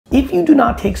if you do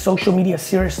not take social media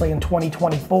seriously in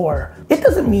 2024, it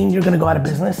doesn't mean you're gonna go out of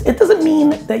business. It doesn't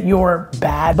mean that you're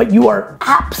bad, but you are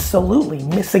absolutely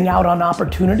missing out on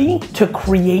opportunity to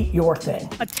create your thing.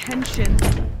 Attention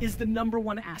is the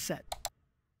 #1 asset.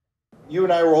 You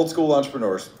and I were old school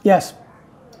entrepreneurs. Yes.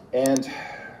 And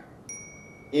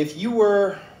if you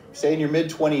were, say, in your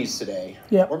mid-20s today,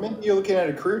 or maybe you're looking at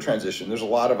a career transition, there's a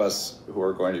lot of us who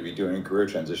are going to be doing career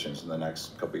transitions in the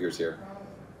next couple of years here.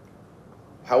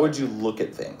 How would you look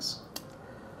at things?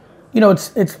 You know, it's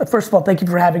first of all, thank you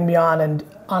for having me on, and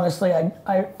honestly,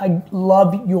 I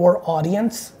love your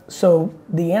audience, so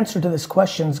the answer to this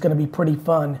question is gonna be pretty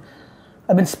fun.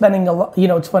 I've been spending a lot, you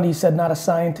know, it's funny you said not a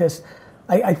scientist.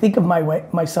 I think of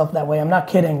myself that way, I'm not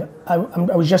kidding. I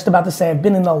was just about to say I've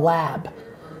been in the lab,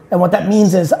 and what that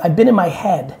means is I've been in my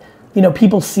head. You know,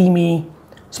 people see me,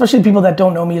 especially people that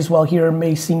don't know me as well here,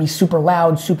 may see me super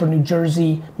loud, super New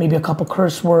Jersey, maybe a couple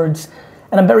curse words.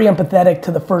 And I'm very empathetic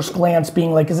to the first glance,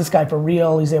 being like, is this guy for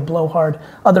real? Is he a blowhard?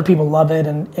 Other people love it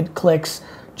and it clicks,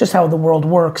 just how the world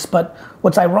works. But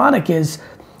what's ironic is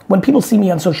when people see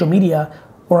me on social media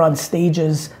or on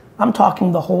stages, I'm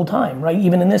talking the whole time, right?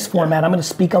 Even in this format, I'm gonna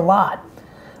speak a lot.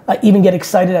 I even get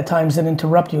excited at times and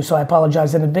interrupt you, so I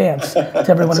apologize in advance to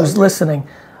everyone who's listening.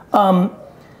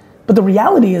 But the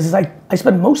reality is I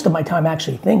spend most of my time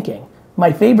actually thinking.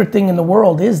 My favorite thing in the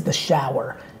world is the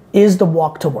shower, is the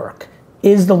walk to work,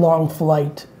 is the long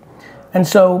flight. And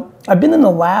so I've been in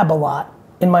the lab a lot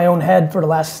in my own head for the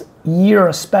last year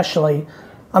especially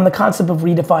on the concept of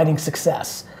redefining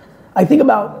success. I think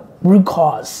about root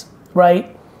cause,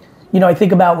 right? You know, I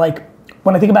think about like,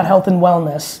 when I think about health and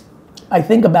wellness, I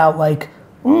think about like,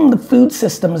 the food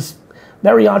system is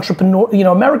very entrepreneur, you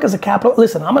know, America's a capital,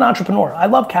 listen, I'm an entrepreneur, I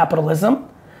love capitalism,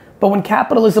 but when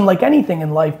capitalism, like anything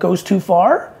in life, goes too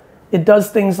far, it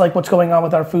does things like what's going on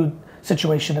with our food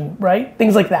situation, and right?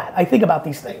 Things like that. I think about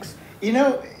these things. You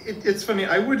know, it's funny,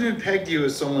 I wouldn't have pegged you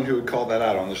as someone who would call that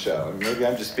out on the show. And maybe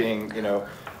I'm just being, you know,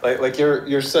 like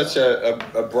you're such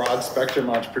a broad spectrum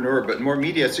entrepreneur, but more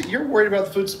media, so you're worried about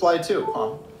the food supply too,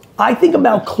 huh? I think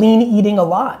about clean eating a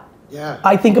lot. Yeah.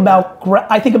 I think about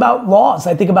laws.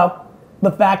 I think about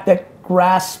the fact that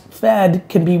grass-fed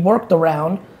can be worked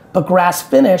around, but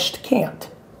grass-finished can't.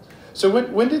 So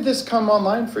when did this come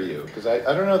online for you? Because I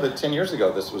don't know that 10 years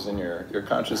ago this was in your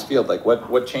conscious field. Like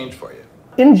what changed for you?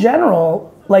 In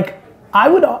general, like I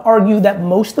would argue that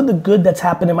most of the good that's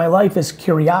happened in my life is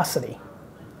curiosity.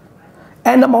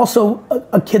 And I'm also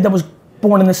a kid that was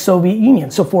born in the Soviet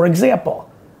Union. So for example,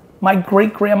 my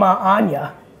great-grandma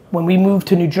Anya, when we moved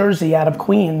to New Jersey out of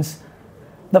Queens,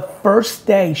 the first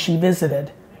day she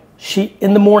visited,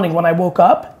 in the morning when I woke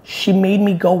up, she made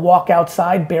me go walk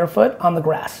outside barefoot on the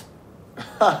grass.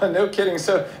 No kidding.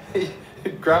 So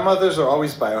grandmothers are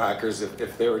always biohackers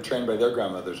if they were trained by their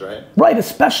grandmothers, right? Right,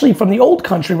 especially from the old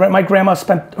country, right? My grandma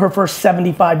spent her first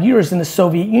 75 years in the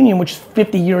Soviet Union, which is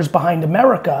 50 years behind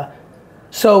America.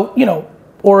 So, you know,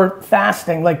 or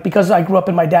fasting, like because I grew up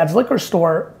in my dad's liquor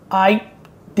store, I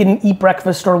didn't eat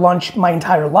breakfast or lunch my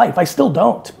entire life. I still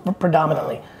don't,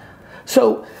 predominantly. Wow.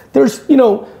 So there's, you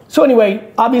know, so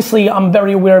anyway, obviously I'm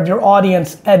very aware of your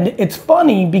audience, and it's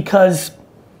funny because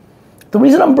the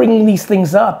reason I'm bringing these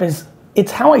things up is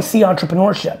it's how I see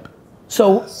entrepreneurship.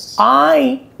 So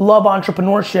I love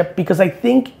entrepreneurship because I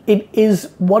think it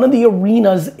is one of the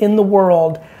arenas in the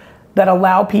world that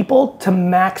allow people to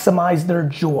maximize their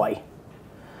joy.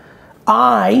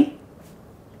 I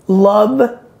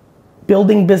love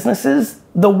building businesses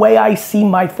the way I see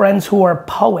my friends who are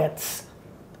poets,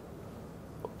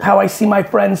 how I see my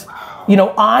friends, you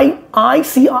know, I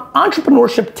see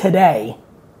entrepreneurship today,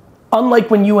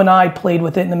 unlike when you and I played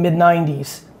with it in the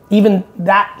mid-90s, even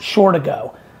that short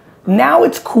ago. Now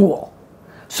it's cool.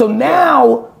 So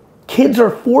now kids are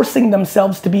forcing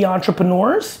themselves to be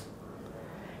entrepreneurs,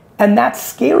 and that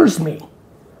scares me.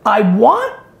 I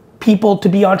want people to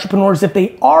be entrepreneurs if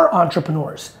they are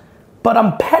entrepreneurs, but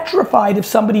I'm petrified if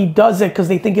somebody does it because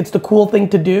they think it's the cool thing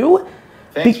to do.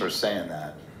 Thanks for saying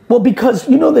that. Well, because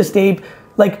you know this, Dave,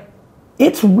 like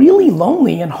it's really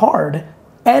lonely and hard,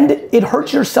 and it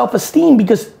hurts your self-esteem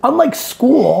because unlike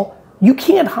school, you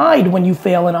can't hide when you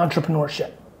fail in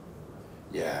entrepreneurship.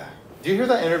 Yeah. Did you hear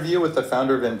that interview with the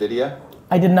founder of NVIDIA?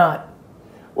 I did not.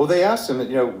 Well, they asked him,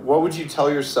 you know, what would you tell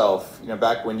yourself, you know,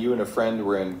 back when you and a friend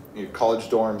were in your college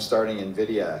dorm starting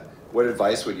NVIDIA, what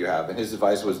advice would you have? And his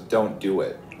advice was, don't do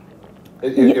it.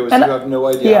 It was, you have no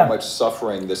idea how much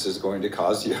suffering this is going to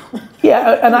cause you.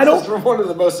 Yeah, and I don't... From one of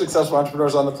the most successful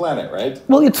entrepreneurs on the planet, right?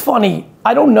 Well, it's funny.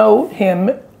 I don't know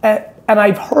him, and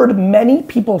I've heard many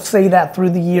people say that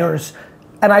through the years,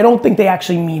 and I don't think they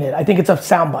actually mean it. I think it's a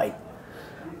soundbite.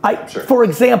 For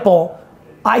example,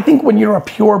 I think when you're a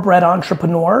purebred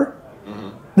entrepreneur,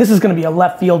 this is going to be a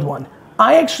left field one.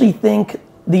 I actually think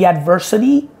the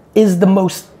adversity is the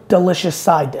most delicious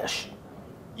side dish.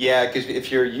 Yeah, because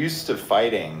if you're used to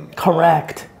fighting.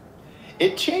 Correct.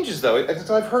 It changes though.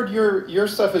 I've heard your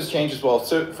stuff has changed as well.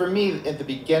 So for me, at the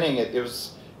beginning, it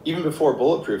was even before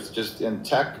Bulletproof, just in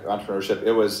tech entrepreneurship,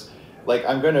 it was like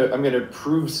I'm gonna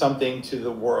prove something to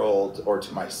the world or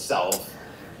to myself,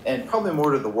 and probably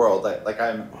more to the world.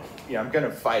 I'm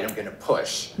gonna fight. I'm gonna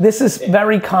push. This is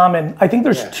very common. I think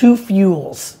there's two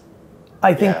fuels.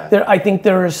 I think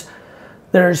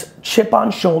there's chip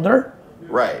on shoulder.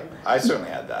 Right. I certainly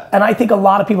had that. And I think a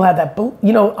lot of people had that. But,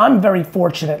 I'm very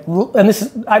fortunate.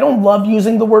 And I don't love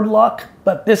using the word luck,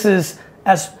 but this is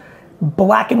as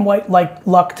black and white like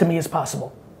luck to me as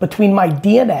possible. Between my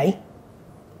DNA,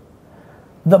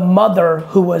 the mother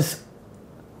who was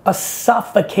a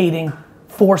suffocating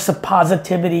force of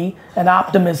positivity and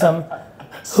optimism.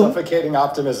 Suffocating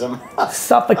optimism,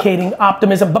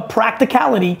 but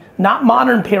practicality, not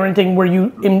modern parenting where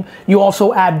you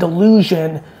also add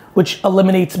delusion, which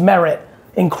eliminates merit.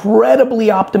 Incredibly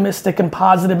optimistic and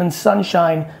positive and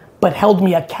sunshine, but held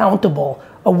me accountable,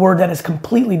 a word that has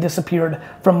completely disappeared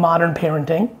from modern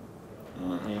parenting.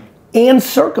 And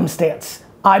circumstance.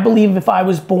 I believe if I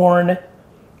was born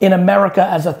in America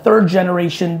as a third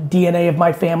generation DNA of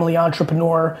my family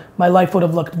entrepreneur, my life would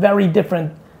have looked very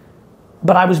different.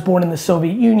 But I was born in the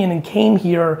Soviet Union and came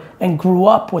here and grew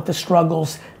up with the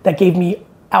struggles that gave me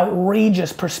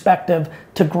outrageous perspective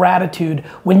to gratitude.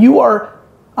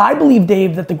 I believe,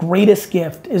 Dave, that the greatest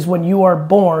gift is when you are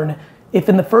born, if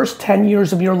in the first 10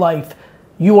 years of your life,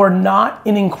 you are not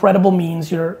in incredible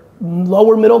means, you're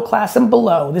lower middle class and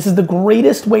below. This is the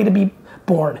greatest way to be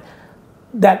born.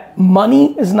 That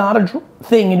money is not a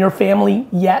thing in your family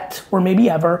yet, or maybe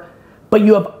ever, but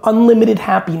you have unlimited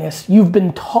happiness. You've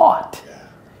been taught.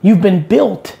 You've been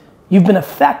built, you've been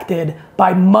affected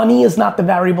by money is not the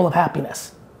variable of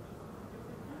happiness.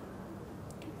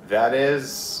 That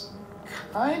is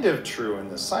kind of true in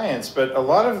the science, but a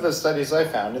lot of the studies I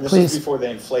found, and this is before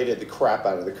they inflated the crap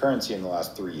out of the currency in the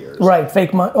last 3 years. Right,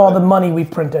 fake money, all the money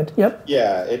we've printed, yep.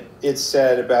 Yeah, it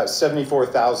said about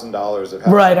 $74,000 of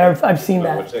right, I've seen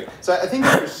that. So I think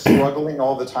you're struggling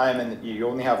all the time and you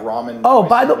only have ramen. Oh,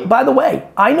 by the way,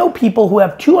 I know people who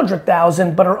have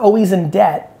 200,000 but are always in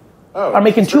debt. Are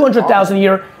making 200,000 a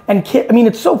year, and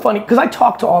it's so funny because I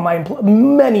talk to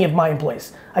many of my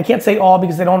employees. I can't say all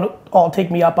because they don't all take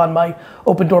me up on my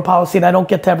open door policy, and I don't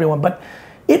get to everyone. But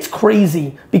it's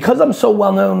crazy because I'm so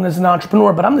well known as an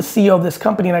entrepreneur. But I'm the CEO of this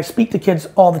company, and I speak to kids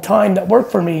all the time that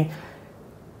work for me.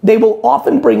 They will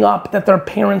often bring up that their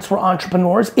parents were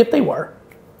entrepreneurs, if they were,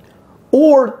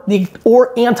 or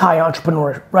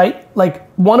anti-entrepreneur, right? Like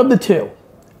one of the two,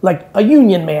 like a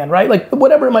union man, right? Like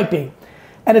whatever it might be.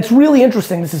 And it's really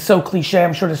interesting, this is so cliche,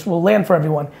 I'm sure this will land for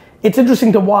everyone. It's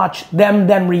interesting to watch them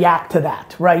then react to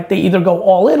that, right? They either go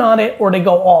all in on it or they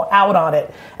go all out on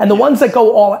it. And the ones that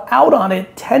go all out on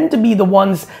it tend to be the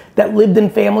ones that lived in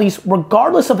families,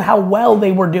 regardless of how well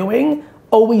they were doing,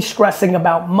 always stressing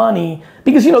about money.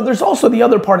 Because there's also the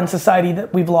other part in society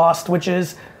that we've lost, which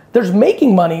is there's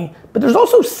making money, but there's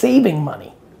also saving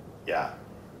money. Yeah.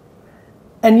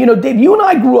 And Dave, you and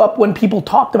I grew up when people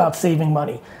talked about saving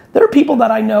money. There are people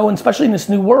that I know, and especially in this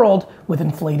new world with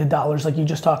inflated dollars like you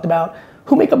just talked about,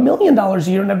 who make $1 million a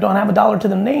year and don't have a dollar to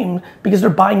their name because they're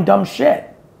buying dumb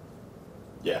shit.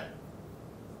 Yeah.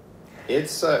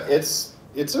 It's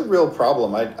a real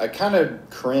problem. I kind of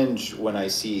cringe when I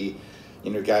see,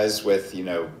 guys with,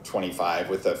 25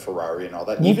 with a Ferrari and all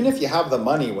that. Even if you have the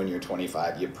money when you're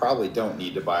 25, you probably don't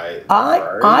need to buy a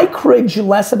Ferrari. I cringe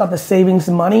less about the savings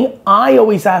and money. I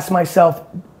always ask myself,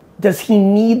 does he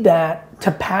need that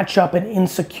to patch up an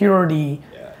insecurity?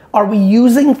 Yeah. Are we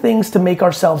using things to make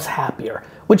ourselves happier?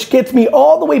 Which gets me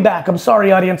all the way back. I'm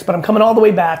sorry, audience, but I'm coming all the way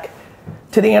back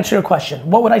to the answer to your question.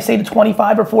 What would I say to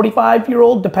 25 or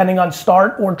 45-year-old, depending on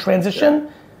start or transition?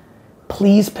 Yeah.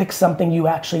 Please pick something you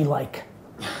actually like.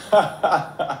 So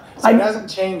it hasn't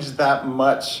changed that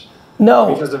much.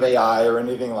 No. Because of AI or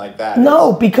anything like that.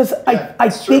 No, because I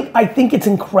think it's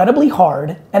incredibly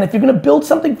hard. And if you're going to build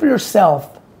something for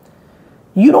yourself,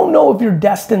 you don't know if you're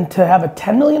destined to have a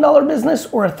 $10 million business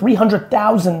or a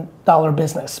 $300,000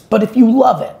 business. But if you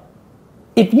love it,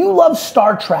 if you love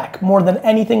Star Trek more than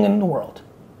anything in the world,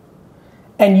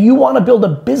 and you want to build a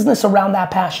business around that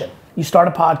passion, you start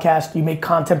a podcast, you make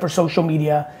content for social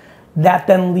media, that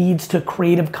then leads to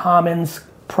Creative Commons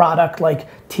product like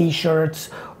t-shirts,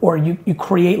 or you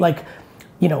create like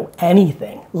you know,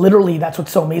 anything. Literally, that's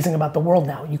what's so amazing about the world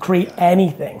now. You create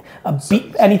anything,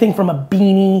 anything from a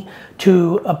beanie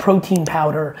to a protein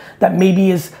powder that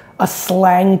maybe is a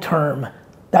slang term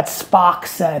that Spock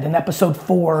said in episode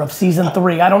 4 of season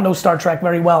 3. I don't know Star Trek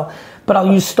very well, but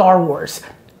I'll use Star Wars.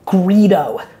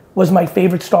 Greedo was my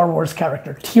favorite Star Wars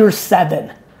character, tier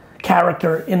 7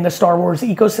 character in the Star Wars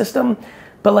ecosystem.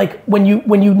 But like when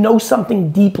you know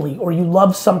something deeply or you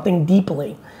love something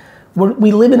deeply,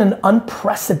 we live in an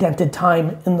unprecedented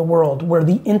time in the world where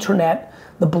the internet,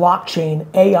 the blockchain,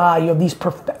 AI, you have these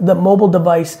the mobile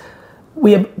device.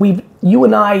 You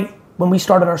and I, when we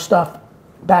started our stuff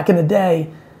back in the day,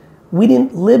 we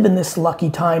didn't live in this lucky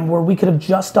time where we could have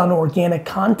just done organic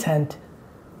content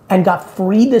and got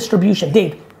free distribution.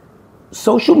 Dave,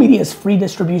 social media is free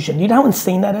distribution. Do you know how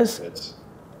insane that is?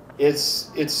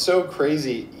 It's so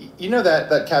crazy. You know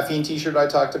that caffeine t-shirt I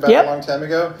talked about a long time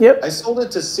ago? Yep. I sold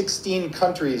it to 16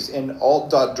 countries in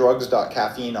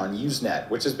alt.drugs.caffeine on Usenet,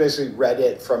 which is basically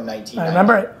Reddit from 1990. I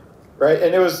remember it. Right,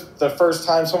 and it was the first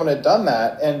time someone had done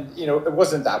that, and you know, it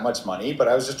wasn't that much money, but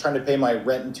I was just trying to pay my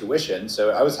rent and tuition,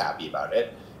 so I was happy about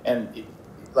it. And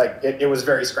it was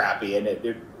very scrappy, and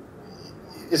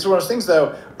it's one of those things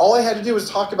though, all I had to do was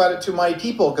talk about it to my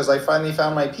people, because I finally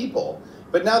found my people.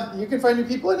 But now you can find new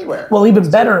people anywhere. Well, even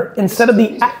better, instead of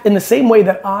in the same way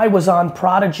that I was on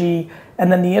Prodigy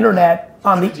and then the internet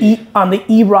on the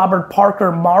E. Robert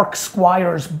Parker, Mark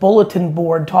Squires bulletin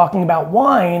board talking about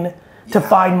wine to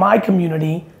find my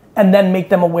community and then make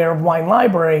them aware of Wine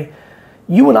Library,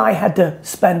 you and I had to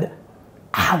spend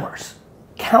hours,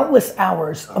 countless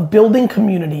hours of building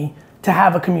community to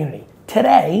have a community.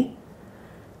 Today,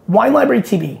 Wine Library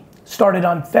TV started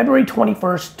on February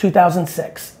 21st,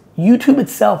 2006. YouTube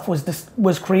itself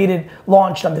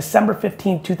launched on December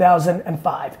 15th,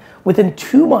 2005. Within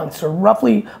 2 months, or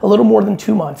roughly a little more than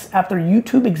 2 months after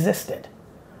YouTube existed,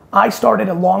 I started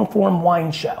a long-form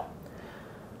wine show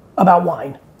about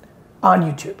wine on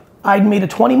YouTube. I made a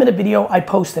 20-minute video, I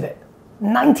posted it.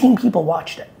 19 people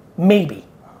watched it, maybe.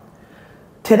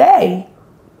 Today,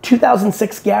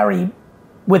 2006 Gary,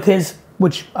 with his,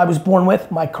 which I was born with,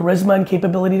 my charisma and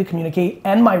capability to communicate,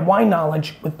 and my wine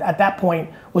knowledge at that point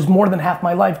was more than half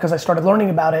my life because I started learning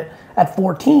about it at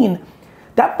 14.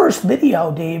 That first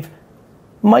video, Dave,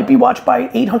 might be watched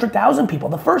by 800,000 people,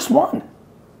 the first one.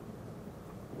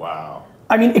 Wow.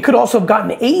 I mean, it could also have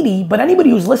gotten 80, but anybody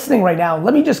who's listening right now,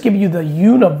 let me just give you the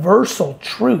universal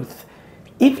truth.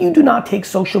 If you do not take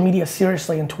social media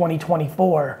seriously in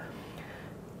 2024,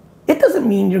 it doesn't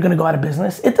mean you're gonna go out of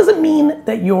business. It doesn't mean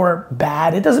that you're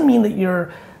bad. It doesn't mean that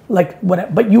you're like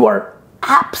whatever, but you are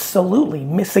absolutely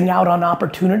missing out on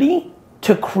opportunity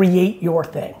to create your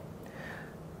thing.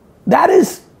 That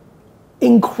is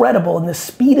incredible in the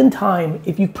speed and time,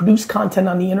 if you produce content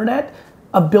on the internet,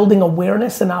 of building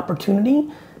awareness and opportunity,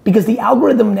 because the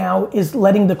algorithm now is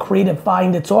letting the creative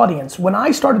find its audience. When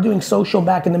I started doing social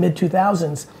back in the mid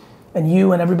 2000s, and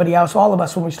you and everybody else, all of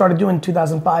us, when we started doing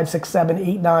 2005, 6, 7,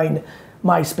 8, 9,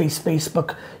 MySpace,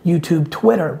 Facebook, YouTube,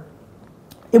 Twitter,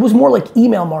 it was more like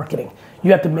email marketing.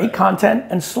 You have to make content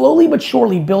and slowly but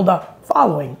surely build a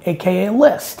following, AKA a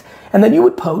list. And then you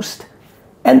would post,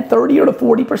 and 30 or to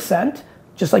 40%,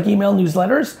 just like email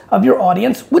newsletters, of your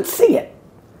audience would see it.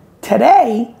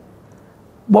 Today,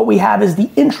 what we have is the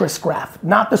interest graph,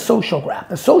 not the social graph.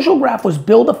 The social graph was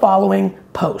build a following,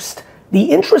 post.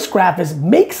 The interest graph is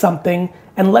make something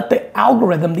and let the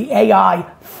algorithm, the AI,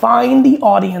 find the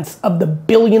audience of the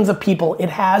billions of people it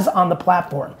has on the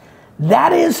platform.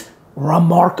 That is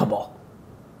remarkable.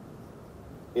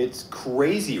 It's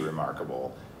crazy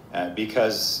remarkable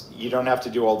because you don't have to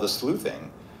do all the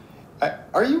sleuthing.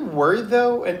 Are you worried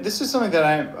though? And this is something that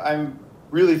I'm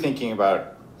really thinking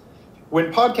about.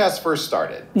 When podcasts first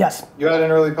started, yes, you had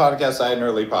an early podcast, I had an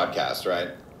early podcast,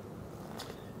 right?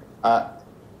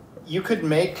 You could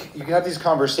have these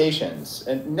conversations,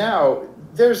 and now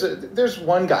there's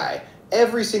one guy.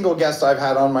 Every single guest I've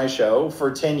had on my show for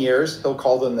 10 years, he'll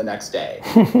call them the next day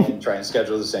and try and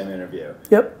schedule the same interview.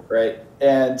 Yep. Right?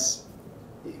 And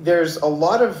there's a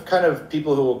lot of kind of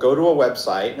people who will go to a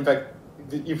website. In fact,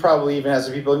 you probably even have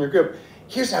some people in your group.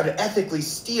 Here's how to ethically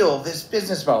steal this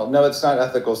business model. No, it's not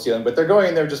ethical stealing, but they're going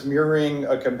and they're just mirroring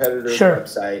a competitor's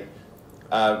website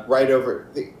right over.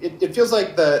 It feels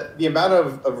like the amount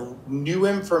of new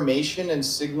information and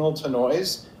signal to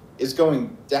noise is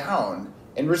going down.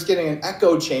 And we're just getting an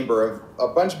echo chamber of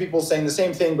a bunch of people saying the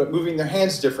same thing, but moving their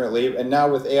hands differently. And now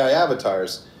with AI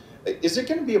avatars, is it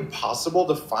going to be impossible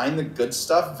to find the good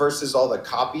stuff versus all the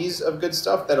copies of good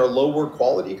stuff that are lower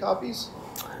quality copies?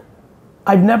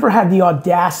 I've never had the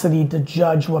audacity to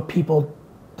judge what people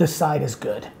decide is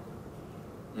good.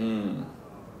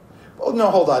 Oh, no,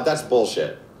 hold on. That's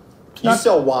bullshit. You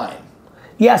sell wine.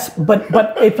 Yes, but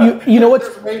if you know what's...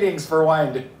 There's ratings for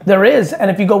wine. There is,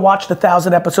 and if you go watch the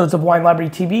 1,000 episodes of Wine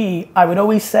Library TV, I would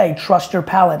always say, trust your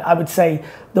palate. I would say,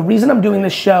 the reason I'm doing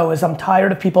this show is I'm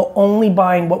tired of people only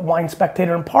buying what Wine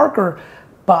Spectator and Parker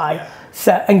buy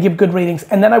and give good ratings.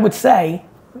 And then I would say,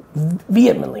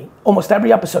 vehemently, almost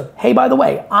every episode, hey, by the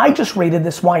way, I just rated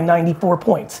this wine 94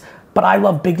 points, but I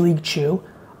love Big League Chew,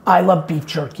 I love beef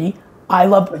jerky, I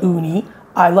love uni,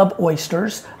 I love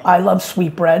oysters, I love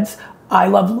sweetbreads, I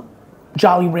love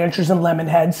Jolly Ranchers and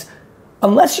Lemonheads.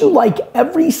 Unless you like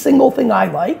every single thing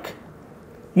I like,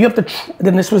 you have to,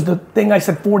 then this was the thing I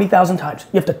said 40,000 times,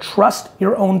 you have to trust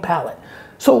your own palate.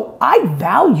 So I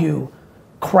value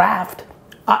craft.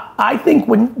 I think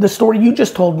when the story you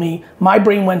just told me, my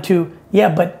brain went to, yeah,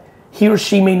 but he or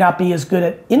she may not be as good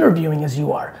at interviewing as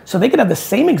you are. So they could have the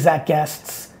same exact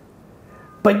guests,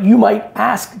 but you might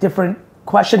ask different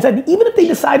questions. And even if they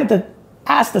decided to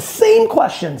ask the same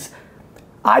questions,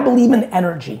 I believe in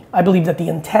energy. I believe that the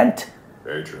intent.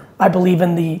 Very true. I believe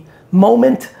in the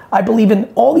moment. I believe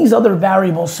in all these other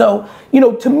variables. So,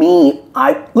 to me,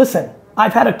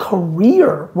 I've had a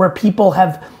career where people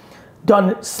have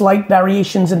done slight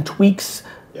variations and tweaks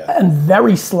and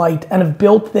very slight and have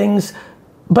built things.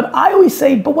 But I always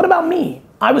say, but what about me?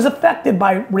 I was affected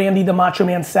by Randy the Macho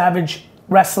Man Savage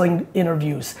wrestling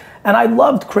interviews. And I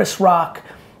loved Chris Rock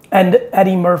and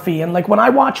Eddie Murphy. And like when I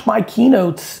watch my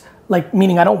keynotes, like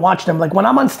meaning I don't watch them, like when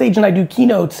I'm on stage and I do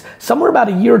keynotes, somewhere about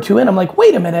a year or two in, I'm like,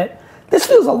 wait a minute, this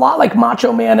feels a lot like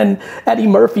Macho Man and Eddie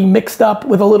Murphy mixed up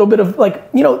with a little bit of like,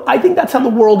 I think that's how the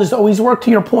world has always worked,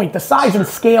 to your point, the size and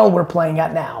scale we're playing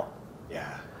at now.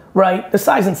 Yeah. Right? The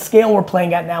size and scale we're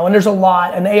playing at now, and there's a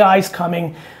lot, and AI's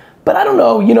coming. But I don't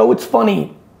know, it's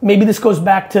funny, maybe this goes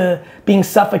back to being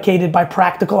suffocated by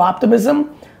practical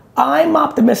optimism. I'm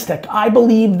optimistic. I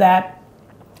believe that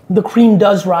the cream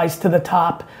does rise to the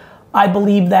top. I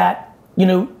believe that,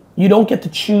 you don't get to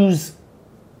choose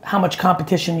how much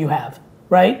competition you have,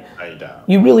 right? No, you don't.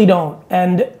 You really don't.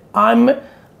 And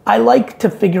I like to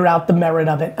figure out the merit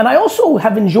of it. And I also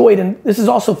have enjoyed, and this is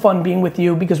also fun being with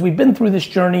you because we've been through this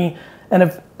journey and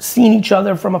have seen each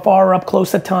other from afar or up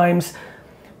close at times.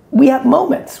 We have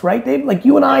moments, right, Dave? Like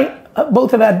you and I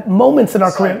both have had moments in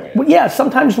our career. Yeah,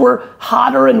 sometimes we're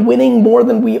hotter and winning more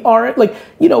than we are. Like,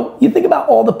 you think about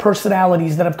all the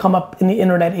personalities that have come up in the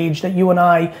internet age that you and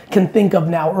I can think of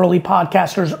now, early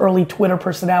podcasters, early Twitter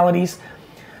personalities.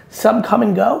 Some come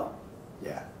and go.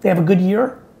 Yeah. They have a good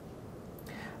year.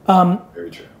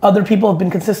 Very true. Other people have been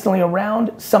consistently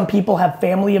around. Some people have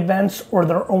family events or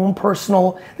their own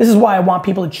personal. This is why I want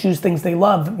people to choose things they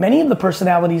love. Many of the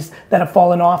personalities that have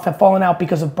fallen out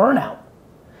because of burnout.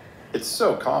 It's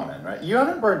so common, right? You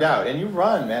haven't burned out and you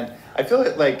run, man. I feel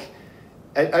like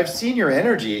I've seen your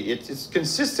energy. It's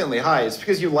consistently high. It's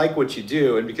because you like what you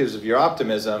do and because of your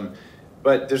optimism,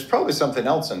 but there's probably something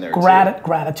else in there too.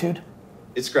 Gratitude.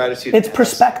 It's gratitude. It's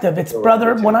perspective. It's,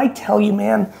 brother, when I tell you,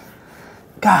 man,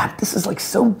 God, this is like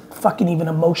so fucking even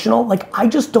emotional. Like, I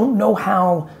just don't know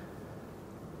how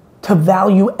to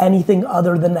value anything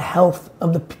other than the health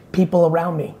of the people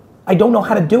around me. I don't know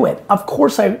how to do it. Of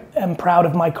course I am proud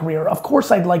of my career. Of course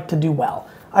I'd like to do well.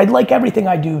 I'd like everything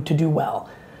I do to do well.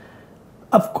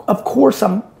 Of course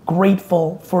I'm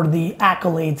grateful for the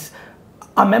accolades.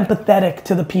 I'm empathetic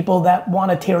to the people that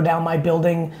want to tear down my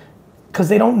building because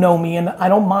they don't know me, and I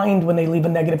don't mind when they leave a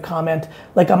negative comment.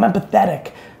 Like, I'm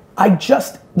empathetic.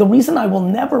 The reason I will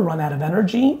never run out of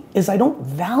energy is I don't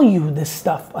value this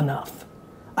stuff enough.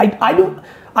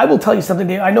 I will tell you something,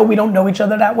 Dave. I know we don't know each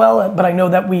other that well, but I know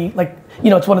that we,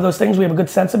 it's one of those things, we have a good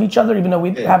sense of each other, even though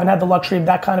we haven't had the luxury of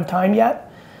that kind of time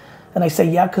yet. And I say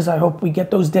yeah, because I hope we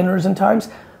get those dinners and times.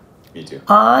 Me too.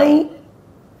 I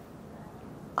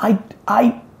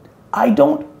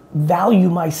don't value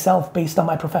myself based on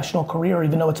my professional career,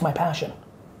 even though it's my passion.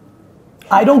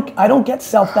 I don't get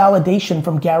self-validation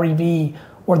from GaryVee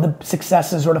or the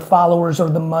successes or the followers or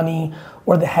the money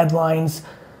or the headlines.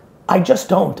 I just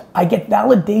don't. I get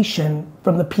validation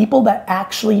from the people that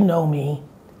actually know me,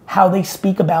 how they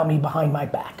speak about me behind my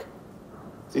back.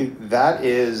 See, that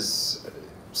is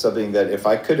something that if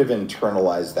I could have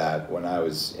internalized that when I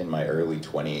was in my early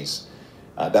 20s,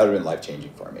 that would have been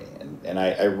life-changing for me. And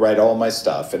I write all my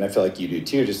stuff, and I feel like you do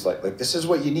too, just like this is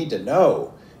what you need to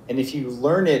know. And if you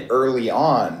learn it early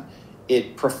on,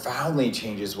 it profoundly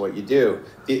changes what you do.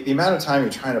 The amount of time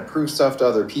you're trying to prove stuff to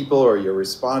other people or you're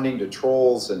responding to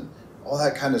trolls and all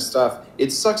that kind of stuff,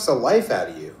 it sucks the life out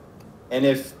of you. And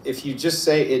if you just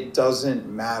say it doesn't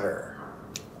matter.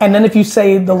 And then if you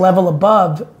say the level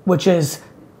above, which is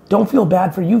don't feel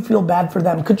bad for you, feel bad for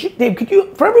them. Dave,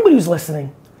 for everybody who's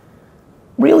listening,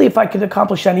 really, if I could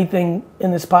accomplish anything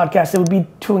in this podcast, it would be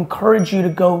to encourage you to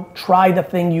go try the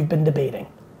thing you've been debating.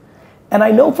 And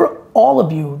I know for all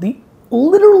of you,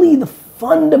 literally the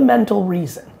fundamental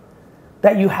reason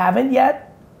that you haven't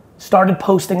yet started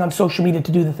posting on social media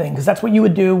to do the thing, because that's what you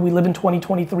would do, we live in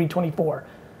 2023, 24,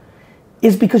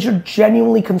 is because you're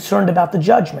genuinely concerned about the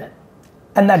judgment.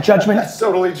 And that judgment... That's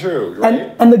totally true,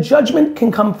 right? And the judgment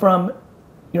can come from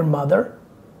your mother,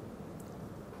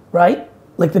 right?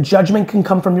 Like the judgment can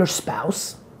come from your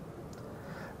spouse.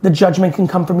 The judgment can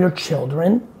come from your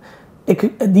children.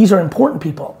 These are important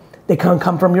people. They can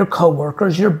come from your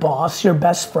coworkers, your boss, your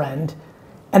best friend.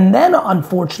 And then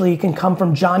unfortunately it can come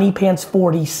from Johnny Pants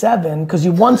 47 because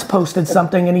you once posted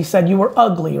something and he said you were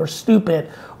ugly or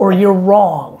stupid or you're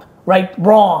wrong, right?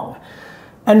 Wrong.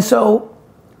 And so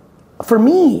for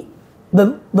me,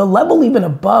 the level even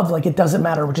above, like it doesn't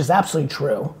matter, which is absolutely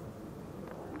true,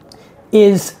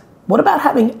 is what about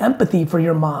having empathy for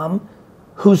your mom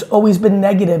who's always been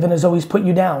negative and has always put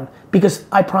you down? Because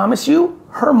I promise you,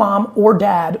 her mom or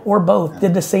dad or both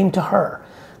did the same to her.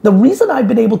 The reason I've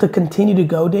been able to continue to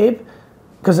go, Dave,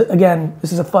 because again,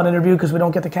 this is a fun interview because we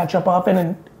don't get to catch up often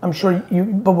and I'm sure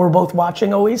but we're both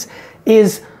watching always,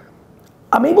 is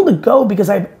I'm able to go because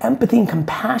I have empathy and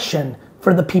compassion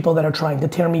for the people that are trying to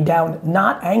tear me down,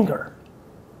 not anger.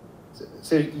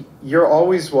 So you're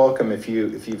always welcome if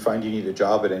you find you need a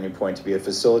job at any point to be a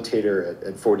facilitator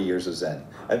at 40 years of Zen.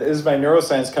 This is my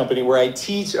neuroscience company where I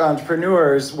teach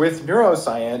entrepreneurs with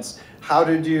neuroscience how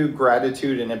to do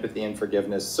gratitude and empathy and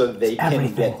forgiveness so they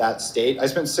can get that state. I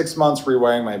spent 6 months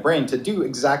rewiring my brain to do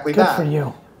exactly that. Good for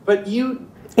you. But you...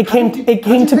 It came to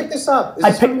pick this up. Is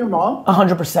this from your mom?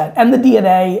 100%. And the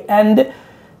DNA. And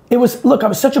it was, look, I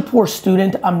was such a poor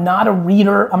student. I'm not a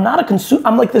reader. I'm not a consumer.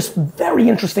 I'm like this very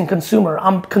interesting consumer.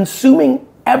 I'm consuming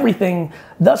everything,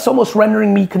 thus almost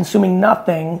rendering me consuming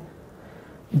nothing.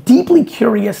 Deeply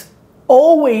curious,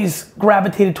 always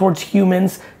gravitated towards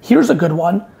humans. Here's a good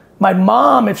one. My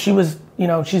mom, if she was,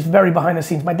 she's very behind the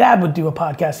scenes. My dad would do a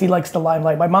podcast. He likes the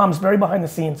limelight. My mom's very behind the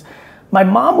scenes. My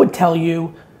mom would tell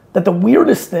you that the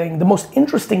weirdest thing, the most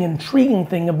interesting, intriguing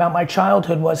thing about my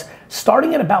childhood was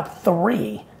starting at about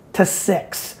 3 to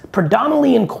 6,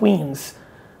 predominantly in Queens,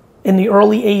 in the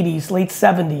early 80s, late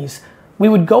 70s, we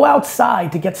would go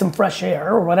outside to get some fresh air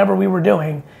or whatever we were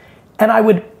doing, and I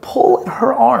would pull at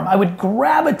her arm. I would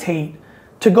gravitate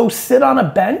to go sit on a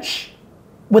bench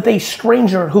with a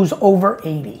stranger who's over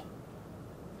 80.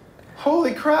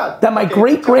 Holy crap. That my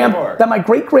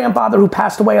great-grandfather, who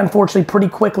passed away unfortunately pretty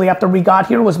quickly after we got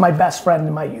here, was my best friend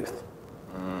in my youth.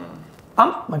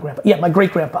 My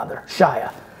great-grandfather,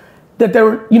 Shia. That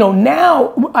there,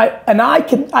 now,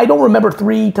 I don't remember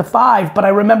 3 to 5, but I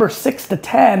remember 6 to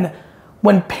 10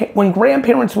 when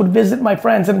grandparents would visit my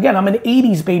friends. And again, I'm an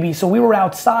 80s baby, so we were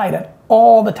outside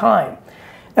all the time.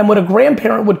 And when a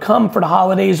grandparent would come for the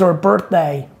holidays or a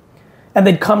birthday, and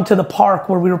they'd come to the park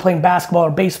where we were playing basketball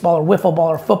or baseball or wiffle ball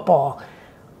or football,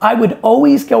 I would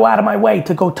always go out of my way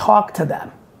to go talk to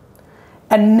them.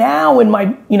 And now in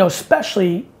my,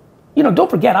 especially,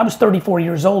 don't forget, I was 34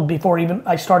 years old before even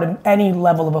I started any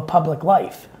level of a public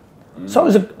life.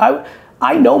 So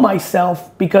I know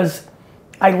myself because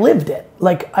I lived it.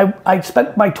 Like I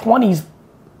spent my 20s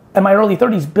and my early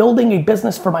 30s building a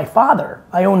business for my father.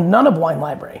 I owned none of Wine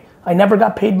Library. I never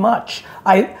got paid much.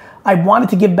 I wanted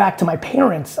to give back to my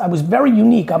parents. I was very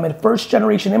unique. I'm a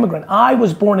first-generation immigrant. I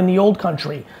was born in the old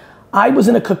country. I was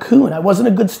in a cocoon. I wasn't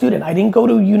a good student. I didn't go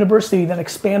to a university that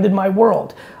expanded my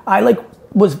world. I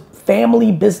was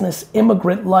family, business,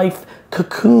 immigrant life,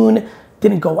 cocoon,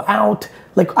 didn't go out.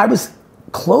 I was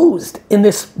closed in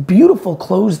this beautiful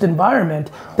closed environment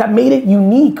that made it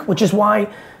unique, which is why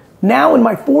now in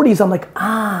my 40s, I'm like,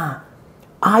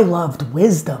 I loved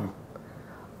wisdom.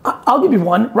 I'll give you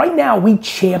one. Right now, we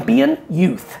champion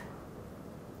youth.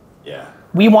 Yeah.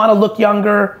 We want to look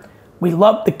younger. We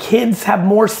love the kids have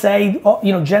more say.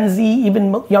 Gen Z, even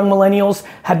young millennials,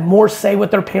 had more say with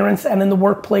their parents and in the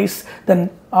workplace than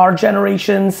our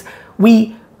generations.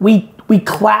 We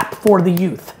clap for the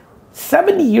youth.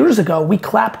 70 years ago, we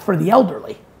clapped for the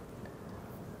elderly.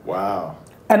 Wow.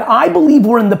 And I believe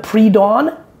we're in the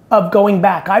pre-dawn of going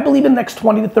back. I believe in the next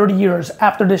 20 to 30 years,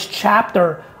 after this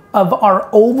chapter of our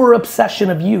over-obsession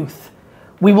of youth,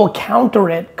 we will counter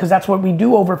it, because that's what we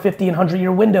do over 50 and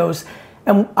 100-year windows.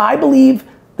 And I believe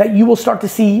that you will start to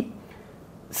see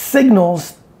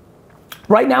signals.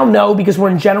 Right now, no, because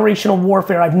we're in generational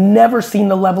warfare. I've never seen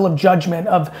the level of judgment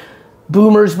of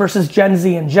boomers versus Gen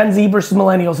Z and Gen Z versus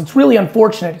millennials. It's really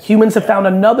unfortunate. Humans have found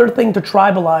another thing to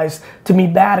tribalize, to be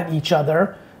bad at each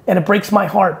other, and it breaks my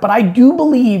heart. But I do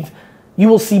believe you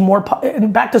will see more,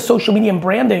 and back to social media and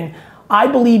branding, I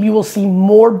believe you will see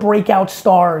more breakout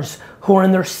stars who are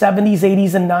in their 70s,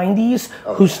 80s, and 90s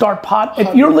who start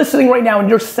if you're listening right now and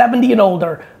you're 70 and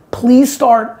older, please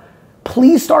start a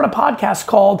podcast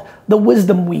called The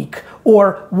Wisdom Week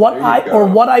or what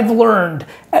I've learned.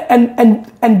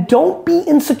 And don't be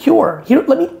insecure.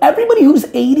 Everybody who's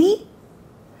 80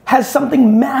 has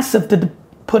something massive to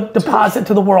deposit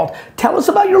to the world. Tell us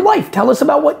about your life. Tell us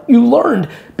about what you learned,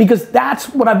 because that's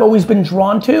what I've always been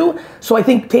drawn to. So I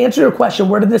think, to answer your question,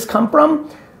 where did this come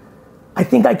from? I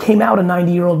think I came out a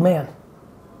 90-year-old man.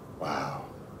 Wow.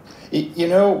 You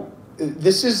know,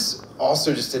 this is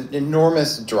also just an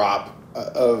enormous drop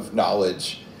of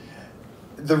knowledge.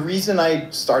 The reason I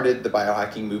started the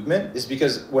biohacking movement is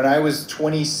because when I was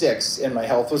 26 and my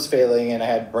health was failing and I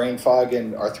had brain fog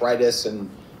and arthritis and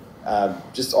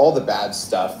just all the bad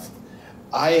stuff,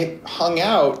 I hung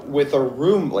out with a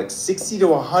room like 60 to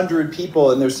 100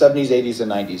 people in their 70s, 80s,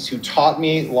 and 90s who taught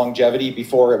me longevity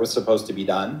before it was supposed to be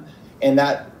done. And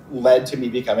that led to me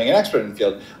becoming an expert in the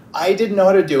field. I didn't know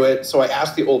how to do it, so I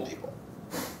asked the old people,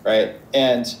 right?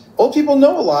 And old people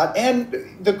know a lot, and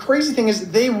the crazy thing is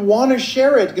they want to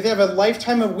share it because they have a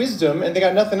lifetime of wisdom and they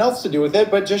got nothing else to do with it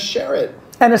but just share it.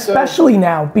 And especially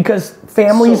now, because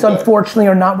families unfortunately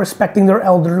are not respecting their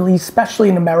elderly, especially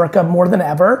in America more than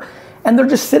ever. And they're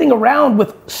just sitting around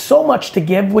with so much to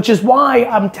give, which is why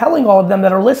I'm telling all of them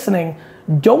that are listening,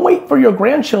 don't wait for your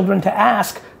grandchildren to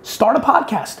ask, start a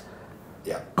podcast.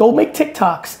 Yeah. Go make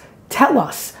TikToks, tell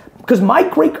us. Because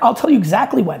I'll tell you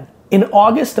exactly when.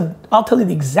 I'll tell you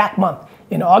the exact month.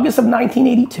 In August of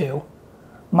 1982,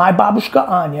 my babushka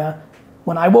Anya,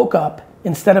 when I woke up,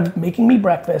 instead of making me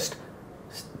breakfast,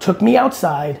 took me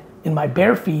outside in my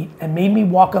bare feet and made me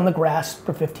walk on the grass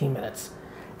for 15 minutes.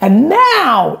 And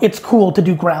now it's cool to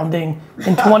do grounding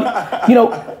in 20,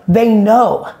 they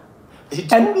know. They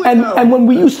totally know. And when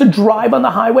we used to drive on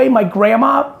the highway, my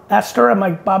grandma, Esther, and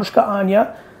my babushka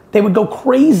Anya, they would go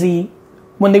crazy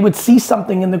when they would see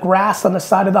something in the grass on the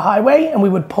side of the highway, and we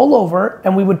would pull over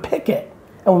and we would pick it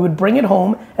and we would bring it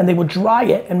home and they would dry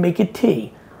it and make it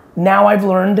tea. Now I've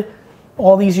learned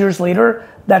all these years later,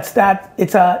 it's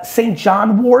a St.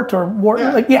 John wort or wort,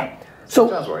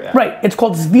 So, right, it's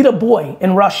called Zvita Boy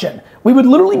in Russian. We would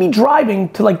literally be driving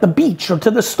to like the beach or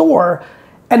to the store,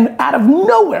 and out of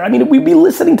nowhere, I mean, we'd be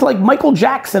listening to like Michael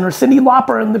Jackson or Cyndi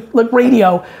Lauper on the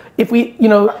radio. If we,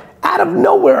 out of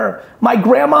nowhere, my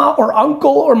grandma or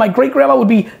uncle or my great grandma would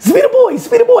be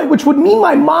Zvita Boy, which would mean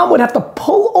my mom would have to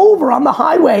pull over on the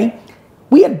highway.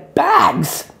 We had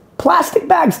bags, plastic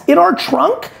bags in our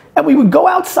trunk, and we would go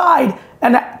outside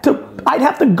and I'd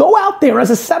have to go out there as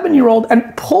a 7-year-old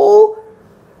and pull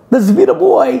the Zvita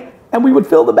Boy, and we would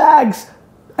fill the bags.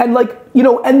 And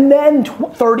and then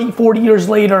 30, 40 years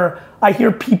later, I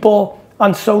hear people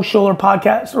on social or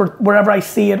podcasts or wherever I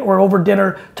see it or over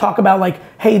dinner talk about like,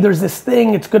 hey, there's this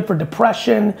thing, it's good for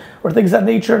depression or things of that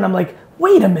nature. And I'm like,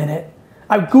 wait a minute.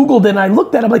 I Googled it and I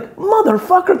looked at it, I'm like,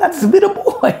 motherfucker, that's Zvita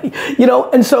Boy.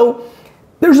 And so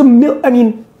there's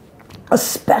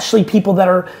especially people that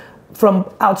are from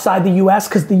outside the US,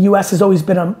 because the US has always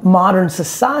been a modern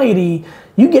society,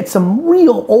 you get some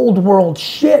real old world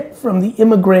shit from the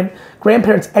immigrant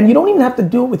grandparents, and you don't even have to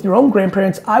do it with your own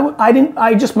grandparents.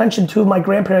 I just mentioned two of my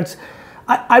grandparents.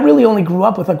 I really only grew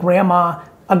up with a grandma,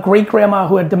 a great grandma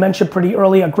who had dementia pretty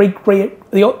early,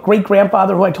 the great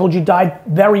grandfather who I told you died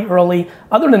very early.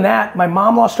 Other than that, my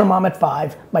mom lost her mom at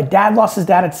 5. My dad lost his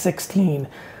dad at 16.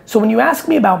 So when you ask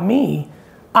me about me,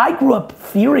 I grew up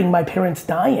fearing my parents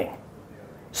dying.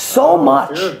 So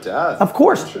much, fear of death. Of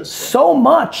course, so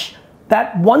much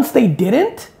that once they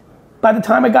didn't, by the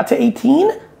time I got to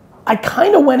 18, I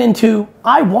kind of went into,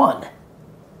 I won.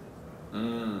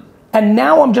 And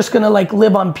now I'm just gonna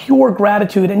live on pure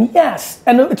gratitude. And yes,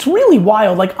 and it's really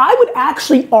wild. I would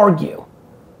actually argue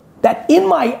that in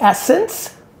my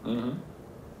essence,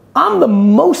 I'm the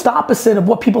most opposite of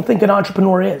what people think an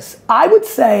entrepreneur is. I would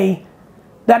say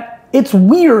that it's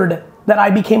weird that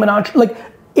I became an entrepreneur.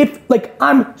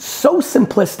 I'm so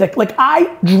simplistic.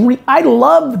 I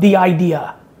love the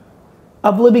idea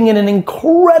of living in an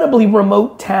incredibly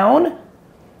remote town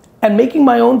and making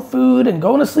my own food and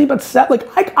going to sleep at 7.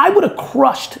 I would have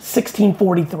crushed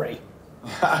 1643.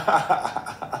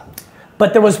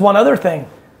 But there was one other thing.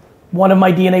 One of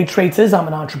my DNA traits is I'm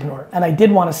an entrepreneur. And I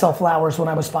did want to sell flowers when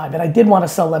I was 5. And I did want to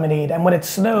sell lemonade. And when it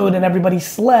snowed and everybody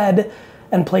sled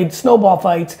and played snowball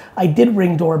fights, I did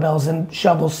ring doorbells and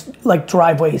shovels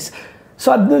driveways.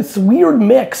 So I have this weird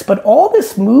mix, but all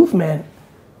this movement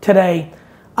today,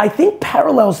 I think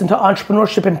parallels into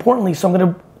entrepreneurship importantly, so I'm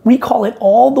gonna recall it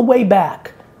all the way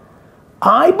back.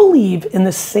 I believe in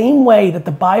the same way that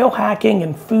the biohacking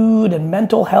and food and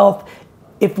mental health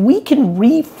if we can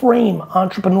reframe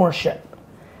entrepreneurship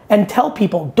and tell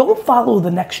people, don't follow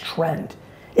the next trend.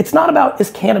 It's not about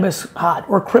is cannabis hot,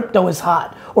 or crypto is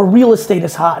hot, or real estate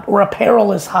is hot, or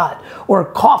apparel is hot, or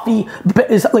coffee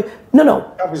is like,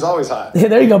 no. Coffee's always hot. Yeah,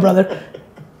 there you go, brother.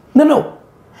 No.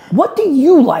 What do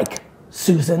you like,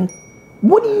 Susan?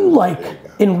 What do you like,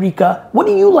 Enrica? What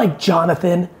do you like,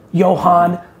 Jonathan,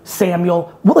 Johan,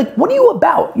 Samuel? What are you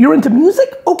about? You're into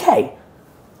music? Okay.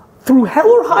 Through hell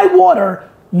or high water,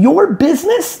 your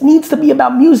business needs to be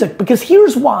about music, because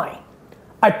here's why.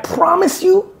 I promise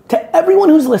you, to everyone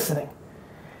who's listening,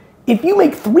 if you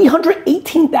make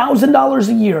 $318,000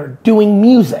 a year doing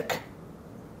music,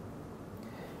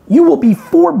 you will be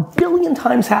 4 billion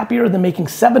times happier than making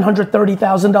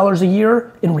 $730,000 a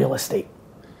year in real estate.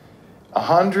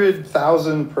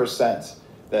 100,000%.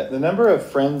 The number of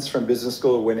friends from business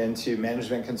school who went into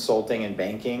management consulting and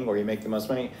banking, where you make the most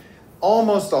money,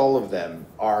 almost all of them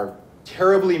are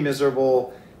terribly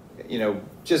miserable,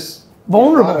 just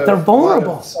vulnerable. They're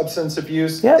vulnerable. Substance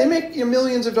abuse. Yeah. They make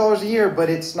millions of dollars a year, but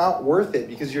it's not worth it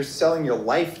because you're selling your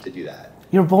life to do that.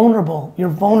 You're vulnerable.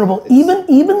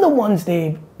 Even the ones,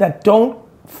 Dave, that don't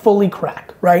fully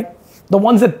crack, right? The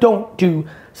ones that don't do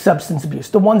substance abuse,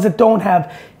 the ones that don't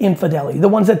have infidelity, the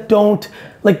ones that don't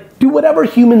do whatever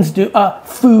humans do,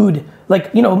 food,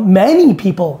 many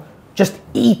people just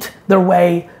eat their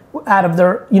way out of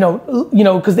their,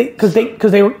 because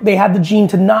they had the gene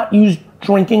to not use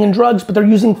drinking and drugs, but they're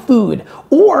using food,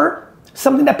 or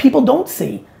something that people don't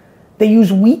see. They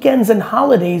use weekends and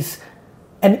holidays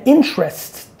and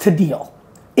interests to deal.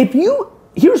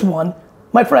 Here's one,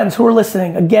 my friends who are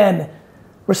listening, again,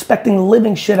 respecting the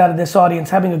living shit out of this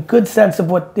audience, having a good sense of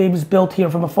what Dave's built here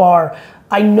from afar.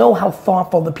 I know how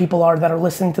thoughtful the people are that are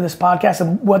listening to this podcast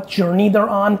and what journey they're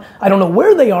on. I don't know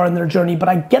where they are in their journey, but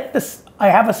I get this, I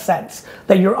have a sense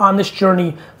that you're on this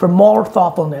journey for more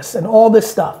thoughtfulness and all this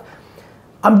stuff.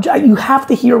 You have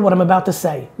to hear what I'm about to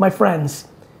say. My friends,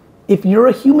 if you're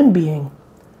a human being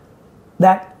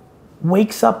that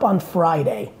wakes up on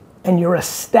Friday and you're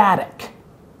ecstatic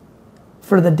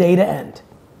for the day to end,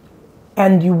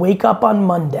 and you wake up on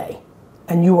Monday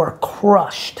and you are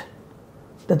crushed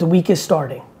that the week is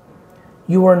starting,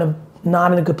 you are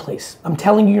not in a good place. I'm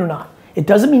telling you, you're not. It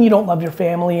doesn't mean you don't love your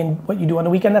family and what you do on the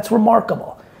weekend. That's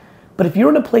remarkable. But if you're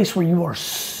in a place where you are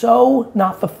so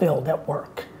not fulfilled at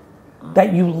work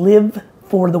that you live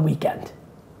for the weekend,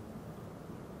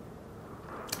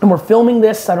 and we're filming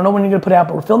this, I don't know when you're gonna put it out,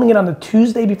 but we're filming it on the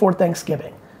Tuesday before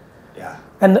Thanksgiving. Yeah.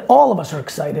 And all of us are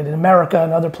excited in America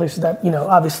and other places that,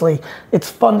 obviously it's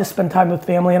fun to spend time with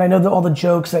family, and I know that all the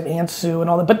jokes at Aunt Sue and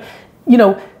all that, but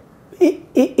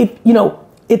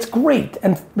it's great,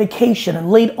 and vacation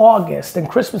and late August and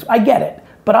Christmas, I get it.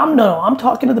 But I'm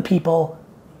talking to the people,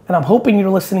 and I'm hoping you're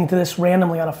listening to this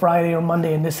randomly on a Friday or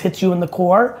Monday and this hits you in the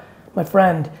core. My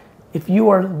friend, if you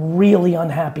are really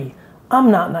unhappy,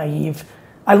 I'm not naive.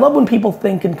 I love when people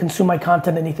think and consume my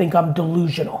content and they think I'm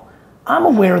delusional. I'm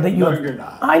aware that you're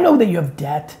not. I know that you have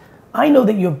debt. I know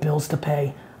that you have bills to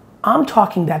pay. I'm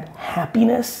talking that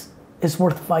happiness is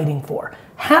worth fighting for.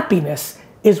 Happiness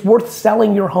is worth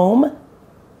selling your home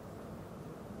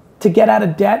to get out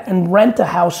of debt and rent a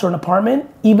house or an apartment,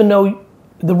 even though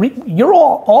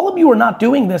all of you are not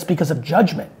doing this because of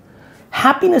judgment.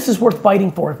 Happiness is worth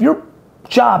fighting for. If your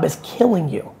job is killing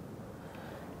you,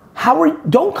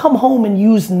 don't come home and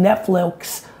use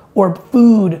Netflix or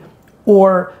food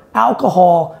or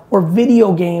alcohol or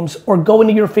video games or go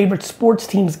into your favorite sports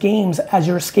team's games as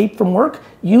your escape from work.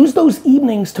 Use those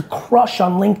evenings to crush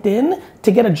on LinkedIn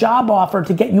to get a job offer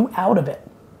to get you out of it.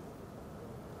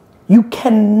 You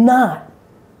cannot,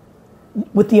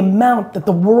 with the amount that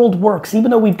the world works,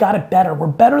 even though we've got it better, we're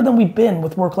better than we've been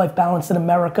with work-life balance in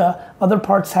America. Other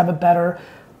parts have it better.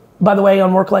 By the way,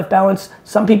 on work-life balance,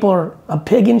 some people are a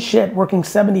pig in shit working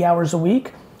 70 hours a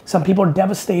week. Some people are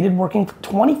devastated working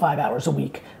 25 hours a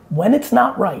week. When it's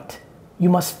not right, you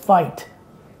must fight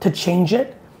to change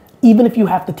it, even if you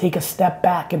have to take a step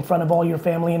back in front of all your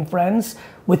family and friends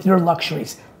with your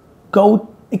luxuries.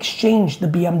 Go exchange the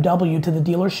BMW to the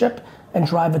dealership and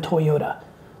drive a Toyota.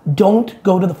 Don't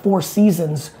go to the Four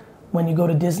Seasons when you go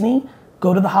to Disney.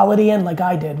 Go to the Holiday Inn like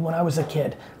I did when I was a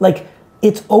kid.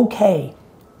 It's okay.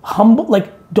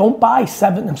 Don't buy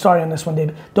I'm sorry on this one,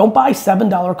 David. Don't buy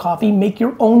 $7 coffee. Make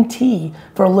your own tea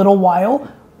for a little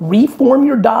while. Reform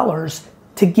your dollars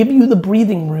to give you the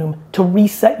breathing room to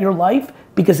reset your life,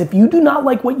 because if you do not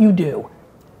like what you do,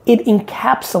 it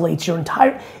encapsulates your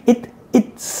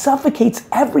it suffocates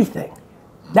everything.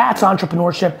 That's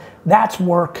entrepreneurship, that's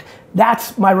work,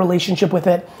 that's my relationship with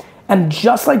it. And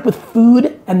just like with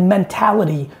food and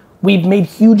mentality, We've made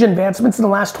huge advancements in the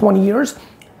last 20 years.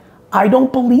 I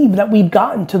don't believe that we've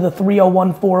gotten to the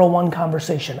 301, 401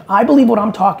 conversation. I believe what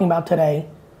I'm talking about today,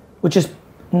 which is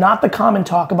not the common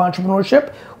talk of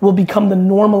entrepreneurship, will become the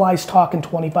normalized talk in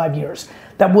 25 years.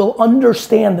 That we'll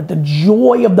understand that the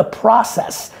joy of the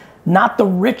process, not the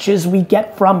riches we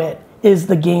get from it, is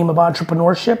the game of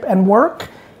entrepreneurship and work,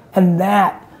 and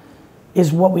that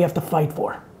is what we have to fight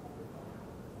for.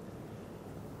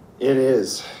 It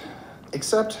is.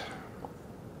 Except,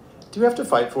 do you have to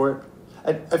fight for it?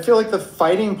 I feel like the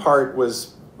fighting part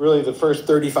was really the first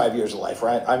 35 years of life,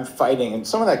 right? I'm fighting, and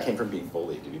some of that came from being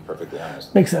bullied, to be perfectly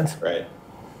honest. Makes sense. Right.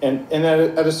 And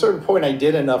at a certain point, I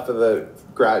did enough of the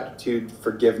gratitude,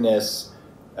 forgiveness,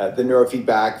 the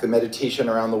neurofeedback, the meditation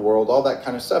around the world, all that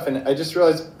kind of stuff. And I just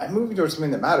realized I'm moving towards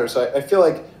something that matters. So I feel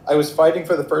like I was fighting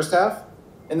for the first half.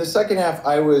 In the second half,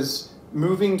 I was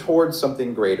moving towards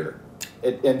something greater.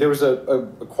 And there was a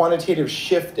quantitative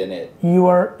shift in it. You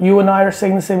and I are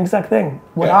saying the same exact thing.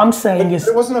 What I'm saying is...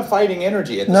 There wasn't a fighting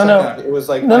energy at the second half. It was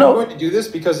like, I'm going to do this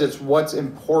because it's what's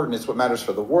important. It's what matters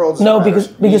for the world.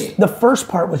 Because the first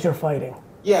part was your fighting.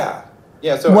 Yeah.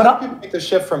 Yeah, so how do people make the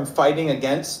shift from fighting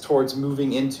against towards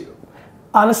moving into?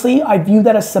 Honestly, I view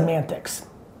that as semantics.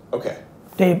 Okay.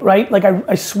 Dave, right? Like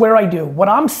I swear I do. What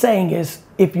I'm saying is,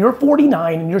 if you're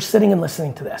 49 and you're sitting and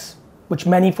listening to this, which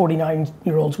many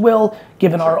 49-year-olds will,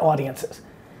 given our audiences,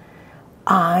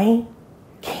 I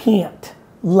can't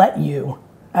let you,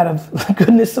 out of the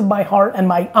goodness of my heart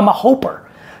and I'm a hoper.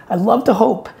 I love to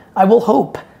hope. I will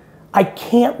hope. I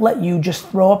can't let you just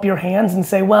throw up your hands and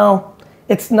say, well,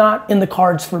 it's not in the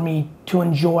cards for me to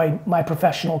enjoy my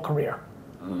professional career.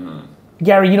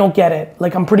 Gary, you don't get it.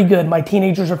 Like, I'm pretty good. My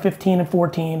teenagers are 15 and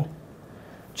 14.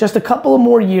 Just a couple of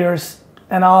more years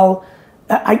and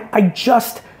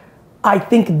I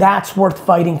think that's worth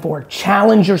fighting for.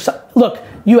 Challenge yourself. Look,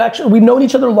 we've known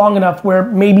each other long enough where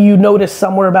maybe you noticed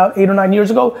somewhere about 8 or 9 years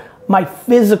ago, my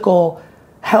physical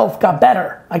health got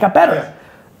better. I got better. Yeah.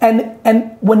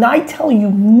 And when I tell you,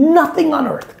 nothing on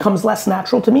earth comes less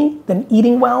natural to me than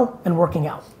eating well and working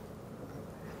out.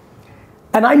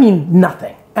 And I mean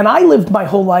nothing. And I lived my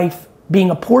whole life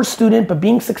being a poor student, but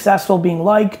being successful, being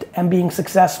liked, and being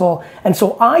successful. And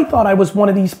so I thought I was one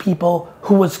of these people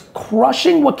who was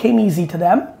crushing what came easy to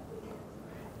them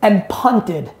and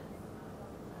punted,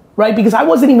 right? Because I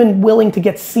wasn't even willing to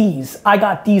get C's. I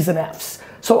got D's and F's.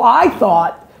 So I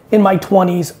thought in my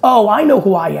 20s, oh, I know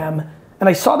who I am. And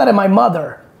I saw that in my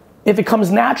mother. If it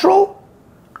comes natural,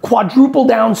 quadruple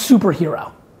down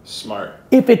superhero. Smart.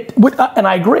 And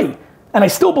I agree. And I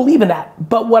still believe in that.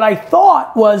 But what I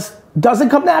thought was, doesn't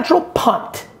come natural,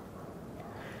 punt.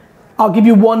 I'll give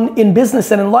you one in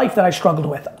business and in life that I struggled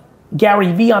with.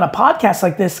 GaryVee on a podcast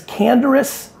like this,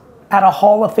 candorous at a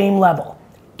Hall of Fame level.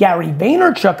 Gary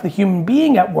Vaynerchuk, the human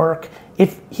being at work,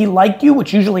 if he liked you,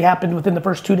 which usually happened within the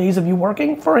first 2 days of you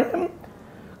working for him,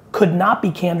 could not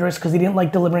be candorous because he didn't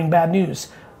like delivering bad news,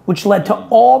 which led to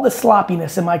all the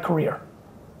sloppiness in my career.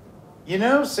 You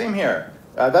know, same here.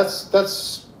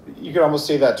 That's you could almost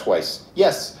say that twice.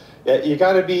 Yes, you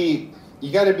gotta be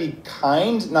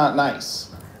kind, not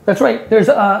nice. That's right. There's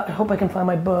I hope I can find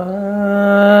my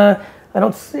book. I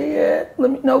don't see it.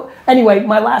 Let me know. Anyway,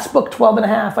 my last book, 12 and a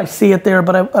half, I see it there,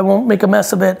 but I won't make a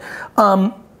mess of it.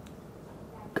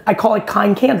 I call it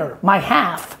kind candor. My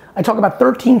half, I talk about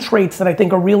 13 traits that I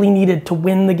think are really needed to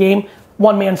win the game.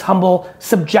 One man's humble,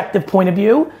 subjective point of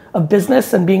view of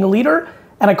business and being a leader.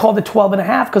 And I called it 12 and a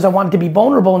half because I wanted to be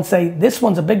vulnerable and say, this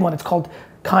one's a big one. It's called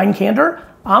kind candor.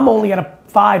 I'm only at a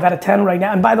 5 out of 10 right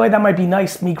now. And by the way, that might be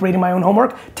nice, me grading my own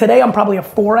homework. Today, I'm probably a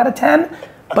 4 out of 10.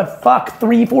 But fuck,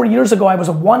 3-4 years ago, I was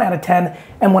a 1 out of 10.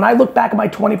 And when I look back at my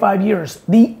 25 years,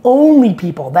 the only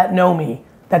people that know me,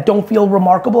 that don't feel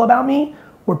remarkable about me,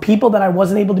 were people that I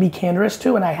wasn't able to be candorous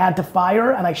to and I had to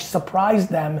fire, and I surprised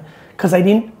them because I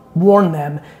didn't warn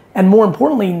them. And more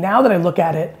importantly, now that I look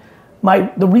at it,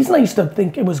 the reason I used to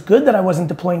think it was good that I wasn't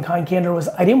deploying kind candor was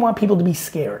I didn't want people to be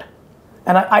scared.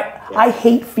 And I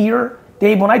hate fear.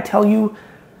 Dave, when I tell you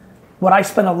what I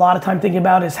spend a lot of time thinking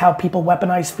about is how people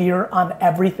weaponize fear on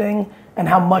everything and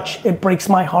how much it breaks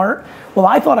my heart. Well,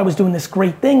 I thought I was doing this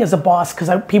great thing as a boss because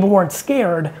people weren't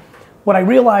scared. What I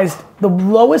realized, the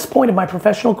lowest point of my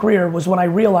professional career was when I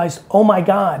realized, oh my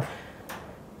God,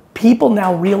 people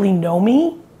now really know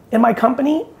me in my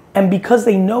company, and because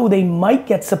they know they might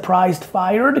get surprised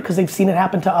fired because they've seen it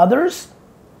happen to others,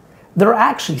 they're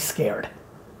actually scared.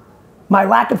 My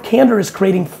lack of candor is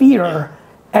creating fear,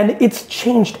 and it's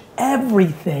changed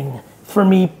everything for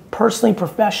me personally,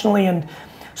 professionally. And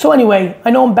So anyway,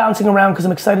 I know I'm bouncing around because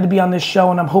I'm excited to be on this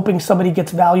show, and I'm hoping somebody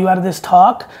gets value out of this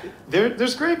talk.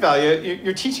 There's great value.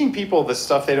 You're teaching people the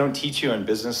stuff they don't teach you in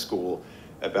business school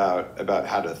about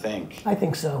how to think. I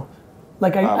think so.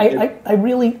 Like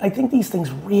I think these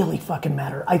things really fucking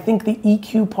matter. I think the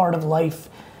EQ part of life,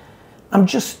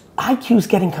 IQ's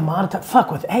getting commoditized.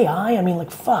 Fuck, with AI, I mean, like,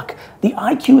 fuck. The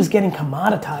IQ is getting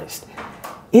commoditized.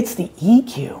 It's the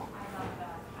EQ.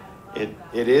 It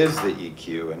is the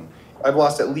EQ, and I've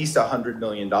lost at least $100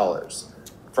 million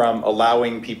from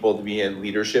allowing people to be in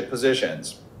leadership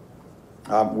positions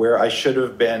where I should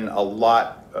have been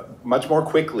much more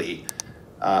quickly.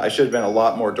 I should have been a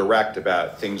lot more direct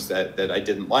about things that I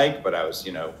didn't like, but I was,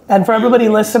 And for everybody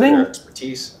listening,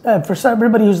 expertise. For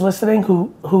everybody who's listening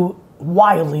who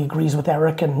wildly agrees with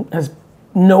Eric and has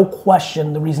no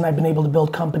question the reason I've been able to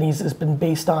build companies has been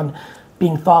based on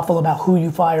being thoughtful about who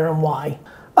you fire and why.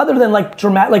 Other than like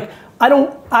dramatic, like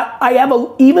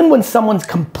even when someone's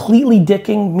completely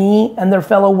dicking me and their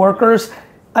fellow workers,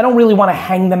 I don't really want to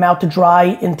hang them out to dry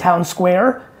in town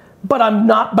square, but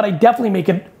I definitely make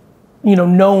it,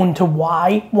 known to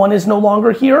why one is no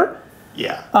longer here.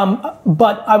 Yeah.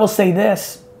 But I will say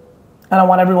this, and I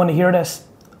want everyone to hear this.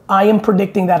 I am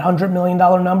predicting that $100 million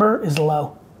number is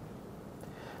low.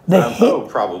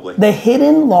 Probably. The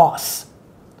hidden loss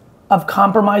of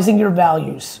compromising your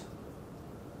values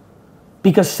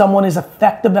because someone is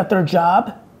effective at their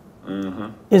job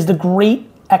is the great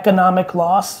economic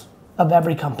loss of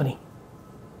every company.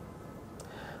 Yep.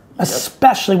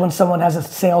 Especially when someone has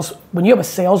when you have a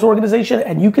sales organization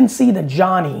and you can see that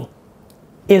Johnny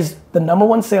is the number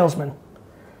one salesman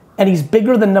and he's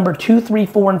bigger than number 2, 3,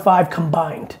 4, and 5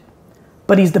 combined.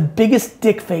 But he's the biggest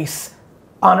dick face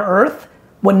on earth.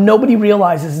 When nobody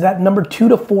realizes that number 2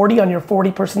 to 40 on your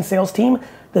 40-person sales team,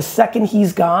 the second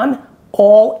he's gone,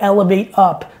 all elevate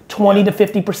up 20 to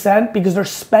 50% because they're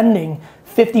spending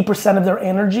 50% of their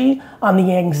energy on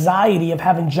the anxiety of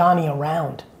having Johnny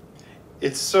around.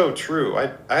 It's so true.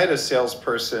 I had a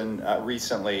salesperson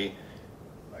recently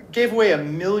gave away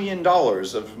 $1 million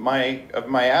of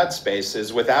my ad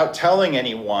spaces without telling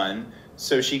anyone,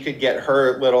 so she could get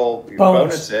her little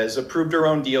bonuses, approved her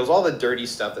own deals, all the dirty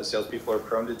stuff that salespeople are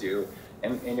prone to do.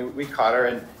 And we caught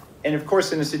her. And of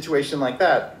course, in a situation like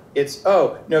that, it's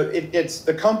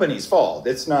the company's fault.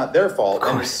 It's not their fault.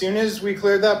 And as soon as we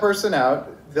cleared that person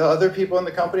out, the other people in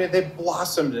the company, they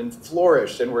blossomed and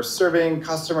flourished and were serving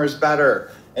customers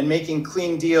better and making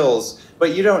clean deals.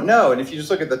 But you don't know. And if you just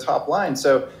look at the top line.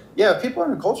 So yeah, if people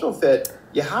are in a cultural fit,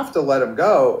 you have to let them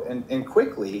go and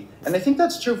quickly. And I think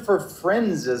that's true for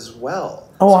friends as well.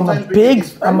 Oh, I'm a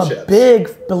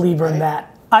big believer in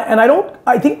that.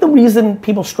 I think the reason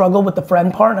people struggle with the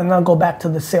friend part, and then I'll go back to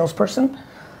the salesperson,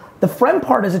 the friend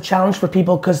part is a challenge for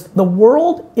people because the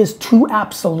world is too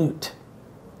absolute.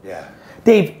 Yeah.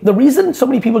 Dave, the reason so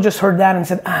many people just heard that and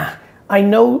said, I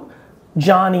know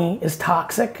Johnny is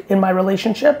toxic in my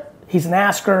relationship. He's an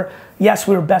asker. Yes,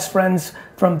 we were best friends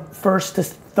from 1st to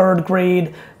 3rd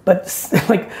grade, but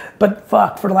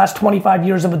fuck, for the last 25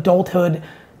 years of adulthood,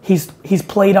 he's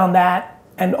played on that,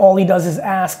 and all he does is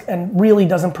ask and really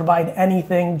doesn't provide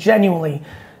anything genuinely,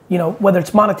 whether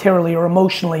it's monetarily or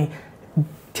emotionally,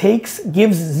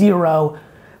 gives zero,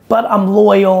 but I'm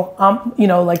loyal. I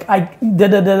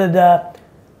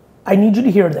need you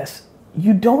to hear this.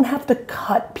 You don't have to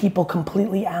cut people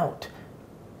completely out.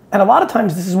 And a lot of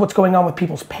times this is what's going on with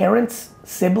people's parents,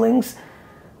 siblings.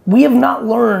 We have not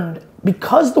learned,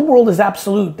 because the world is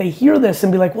absolute, they hear this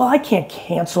and be like, well, I can't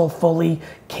fully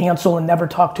cancel and never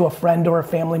talk to a friend or a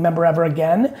family member ever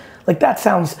again. Like, that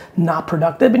sounds not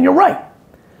productive, and you're right.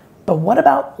 But what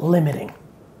about limiting?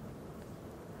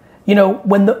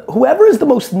 When whoever is the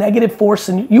most negative force,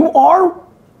 and you are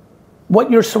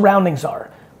what your surroundings are.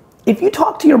 If you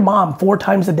talk to your mom 4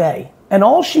 times a day, and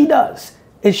all she does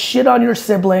is shit on your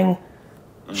sibling,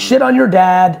 shit on your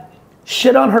dad,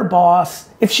 shit on her boss,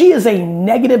 if she is a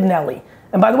negative Nelly,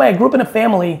 and by the way, I grew up in a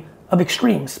family of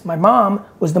extremes. My mom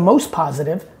was the most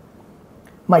positive.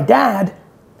 My dad,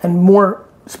 and more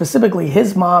specifically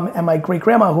his mom and my great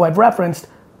grandma, who I've referenced,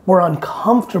 were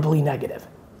uncomfortably negative.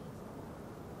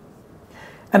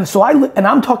 And so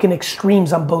I'm talking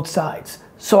extremes on both sides.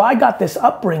 So I got this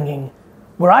upbringing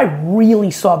where I really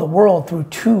saw the world through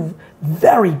 2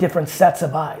 very different sets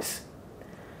of eyes.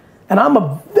 And I'm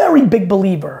a very big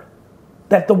believer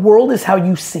that the world is how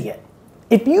you see it.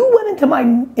 If you went into my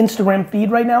Instagram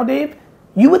feed right now, Dave,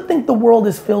 you would think the world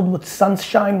is filled with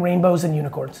sunshine, rainbows, and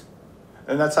unicorns.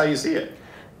 And that's how you see it.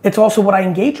 It's also what I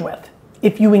engage with.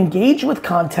 If you engage with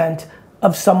content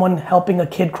of someone helping a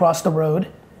kid cross the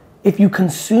road, if you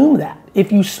consume that,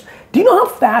 Do you know how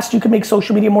fast you can make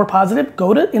social media more positive?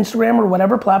 Go to Instagram or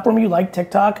whatever platform you like,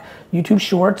 TikTok, YouTube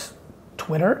Shorts,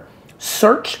 Twitter.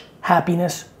 Search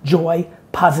happiness, joy,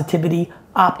 positivity,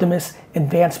 optimism,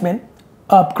 advancement,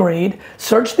 upgrade.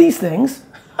 Search these things.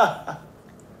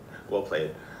 Well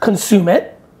played. Consume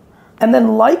it. And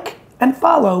then like and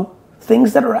follow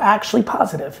things that are actually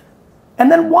positive.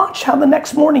 And then watch how the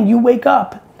next morning you wake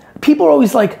up. People are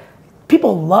always like,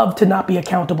 people love to not be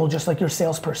accountable just like your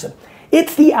salesperson.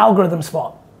 It's the algorithm's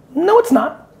fault. No, it's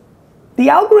not. The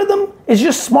algorithm is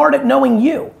just smart at knowing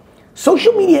you.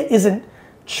 Social media isn't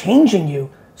changing you.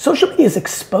 Social media is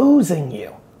exposing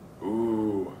you.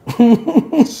 Ooh,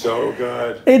 so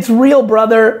good. It's real,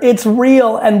 brother. It's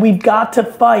real, and we've got to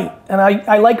fight. And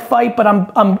I like fight, but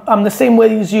I'm the same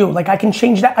way as you. Like I can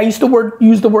change that. I used to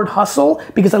use the word hustle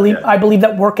because I believe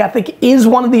that work ethic is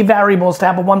one of the variables to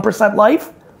have a 1%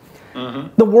 life. Mm-hmm.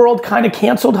 The world kind of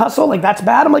canceled hustle, like that's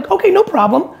bad. I'm like, okay, no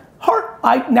problem.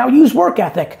 I now use work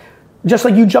ethic, just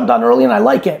like you jumped on early, and I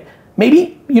like it.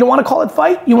 Maybe you don't want to call it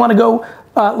fight. You want to go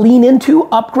lean into,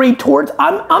 upgrade towards.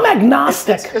 I'm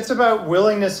agnostic. It's about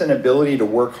willingness and ability to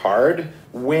work hard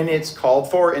when it's called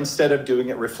for, instead of doing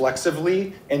it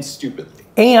reflexively and stupidly.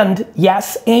 And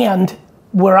yes, and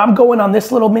where I'm going on this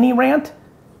little mini rant,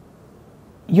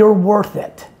 you're worth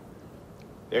it.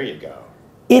 There you go.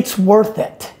 It's worth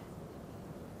it.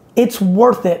 It's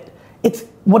worth it. It's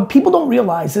what people don't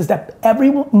realize is that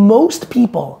most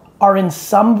people are in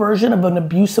some version of an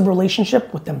abusive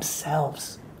relationship with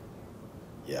themselves.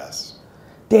 Yes.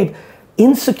 Dave,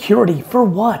 insecurity for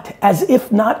what? As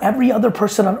if not every other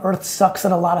person on earth sucks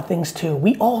at a lot of things too.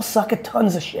 We all suck at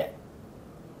tons of shit.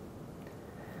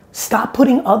 Stop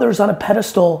putting others on a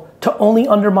pedestal to only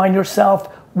undermine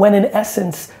yourself when in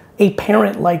essence, a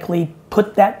parent likely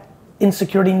put that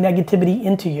insecurity, negativity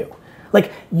into you.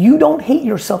 Like, you don't hate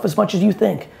yourself as much as you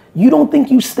think. You don't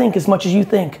think you stink as much as you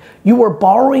think. You are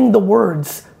borrowing the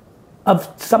words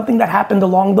of something that happened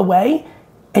along the way,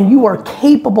 and you are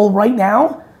capable right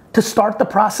now to start the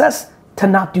process to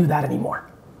not do that anymore.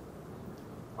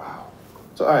 Wow.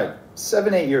 So, all right,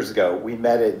 7-8 years ago, we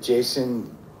met at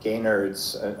Jason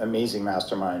Gaynard's amazing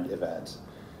mastermind event.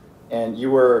 And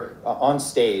you were on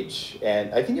stage,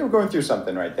 and I think you were going through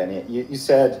something right then. You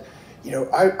said, you know,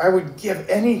 I would give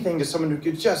anything to someone who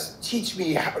could just teach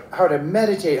me how to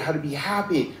meditate, how to be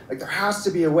happy. Like, there has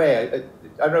to be a way.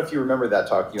 I don't know if you remember that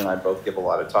talk. You and I both give a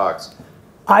lot of talks.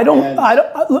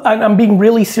 I'm being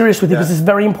really serious with you because this is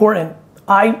very important.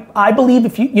 I believe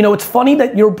if you know, it's funny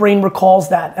that your brain recalls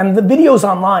that, and the video's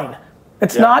online.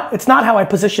 It's not how I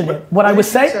positioned it. What I was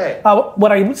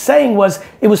saying was,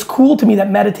 it was cool to me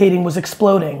that meditating was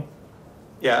exploding.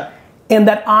 Yeah. And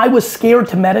that I was scared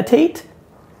to meditate.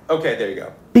 Okay, there you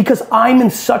go. Because I'm in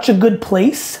such a good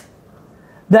place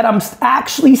that I'm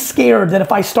actually scared that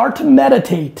if I start to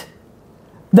meditate,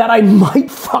 that I might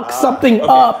fuck something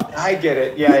up. I get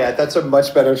it. Yeah. That's a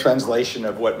much better translation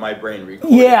of what my brain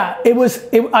recorded. Yeah, I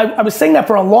was saying that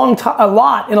for a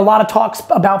lot in a lot of talks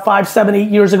about 5, 7, 8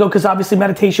 years ago, because obviously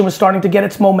meditation was starting to get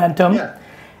its momentum. Yeah.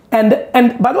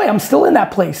 And by the way, I'm still in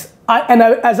that place.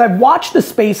 As I've watched the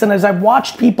space and as I've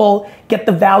watched people get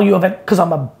the value of it, because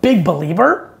I'm a big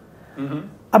believer,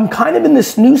 I'm kind of in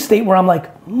this new state where I'm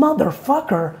like,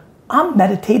 motherfucker, I'm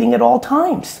meditating at all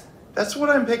times. That's what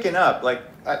I'm picking up. Like,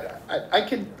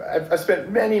 I've spent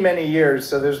many years,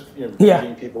 so there's, you know,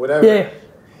 meeting people, whatever. Yeah.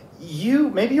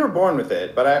 Maybe you were born with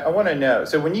it, but I want to know.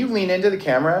 So when you lean into the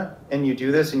camera and you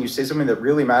do this and you say something that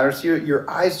really matters to you, your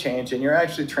eyes change and you're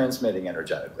actually transmitting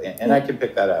energetically. And I can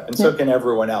pick that up. And so can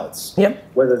everyone else.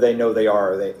 Yep. Whether they know they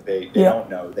are or they don't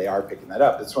know, they are picking that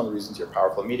up. That's one of the reasons you're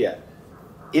powerful media.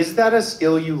 Is that a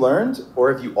skill you learned, or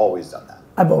have you always done that?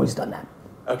 I've always done that.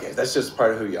 Okay, that's just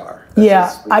part of who you are.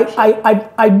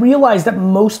 I realized that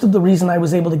most of the reason I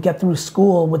was able to get through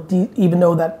school, even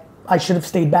though that I should have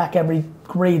stayed back every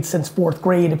grade since 4th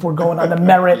grade if we're going on the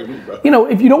merit. You know,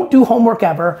 if you don't do homework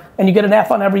ever and you get an F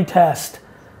on every test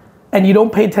and you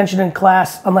don't pay attention in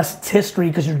class unless it's history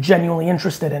because you're genuinely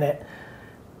interested in it,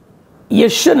 you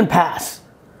shouldn't pass.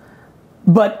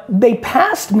 But they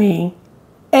passed me,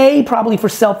 probably for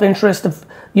self-interest of,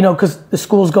 you know, because the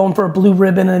school's going for a blue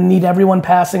ribbon and need everyone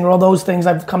passing or all those things.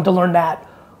 I've come to learn that.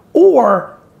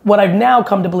 Or what I've now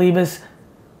come to believe is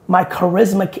my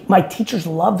charisma, my teachers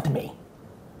loved me.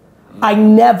 I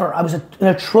was an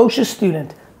atrocious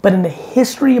student, but in the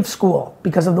history of school,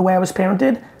 because of the way I was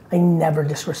parented, I never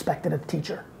disrespected a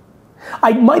teacher.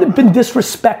 I might have been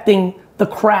disrespecting the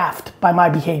craft by my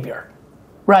behavior,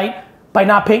 right? By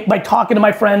talking to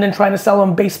my friend and trying to sell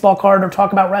him a baseball card or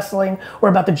talk about wrestling or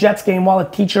about the Jets game while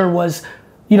a teacher was,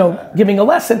 you know, giving a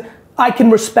lesson. I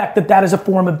can respect that that is a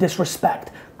form of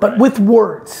disrespect. But with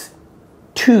words,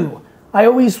 2,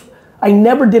 I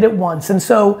never did it once. And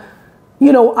so,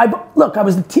 you know, I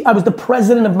was the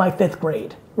president of my 5th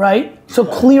grade, right? So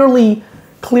clearly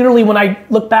when I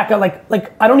look back at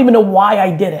like I don't even know why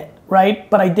I did it, right?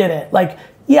 But I did it. Like,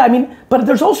 yeah, I mean, but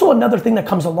there's also another thing that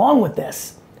comes along with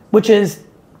this, which is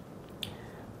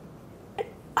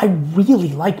I really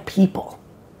like people.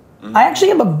 I actually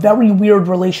have a very weird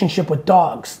relationship with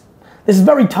dogs. This is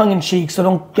very tongue-in-cheek, so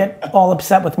don't get all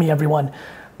upset with me, everyone.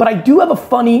 But I do have a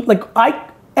funny, like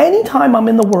anytime I'm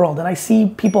in the world and I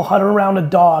see people huddle around a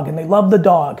dog and they love the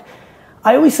dog,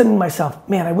 I always say to myself,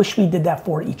 man, I wish we did that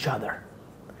for each other.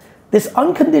 This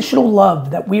unconditional love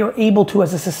that we are able to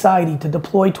as a society to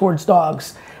deploy towards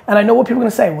dogs. And I know what people are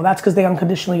gonna say, well, that's because they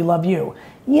unconditionally love you.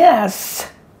 Yes,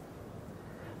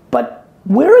 but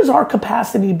where is our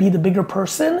capacity to be the bigger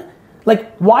person?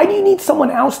 Like, why do you need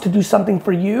someone else to do something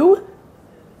for you?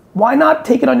 Why not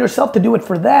take it on yourself to do it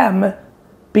for them?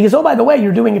 Because, oh, by the way,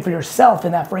 you're doing it for yourself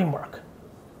in that framework.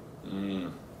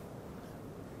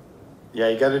 Yeah,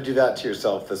 you got to do that to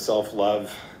yourself, the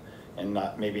self-love and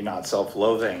maybe not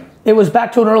self-loathing. It was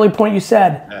back to an early point you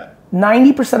said. Yeah.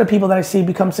 90% of people that I see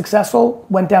become successful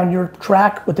went down your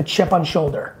track with a chip on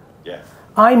shoulder. Yeah.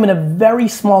 I'm in a very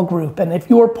small group, and if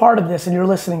you're part of this and you're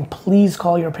listening, please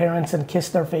call your parents and kiss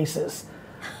their faces.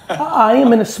 I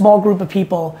am in a small group of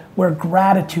people where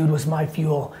gratitude was my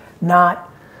fuel, not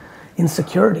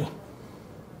insecurity.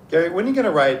 Gary, when are you going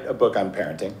to write a book on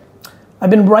parenting? I've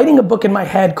been writing a book in my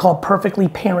head called Perfectly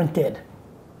Parented.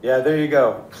 Yeah, there you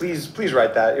go. Please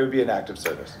write that. It would be an act of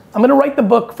service. I'm going to write the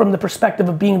book from the perspective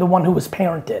of being the one who was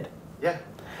parented. Yeah.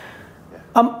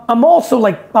 I'm also,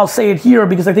 like, I'll say it here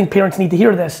because I think parents need to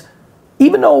hear this.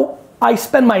 Even though I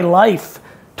spend my life,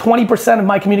 20% of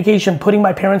my communication putting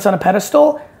my parents on a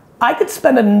pedestal, I could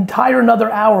spend an entire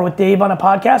another hour with Dave on a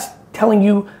podcast telling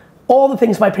you all the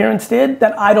things my parents did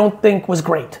that I don't think was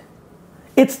great.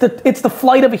 It's the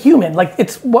flight of a human, like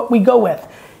it's what we go with.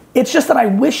 It's just that I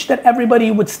wish that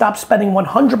everybody would stop spending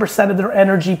 100% of their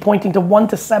energy pointing to 1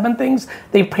 to 7 things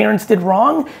their parents did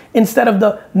wrong instead of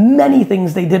the many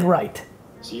things they did right.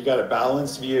 So you've got a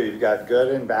balanced view. You've got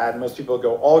good and bad. Most people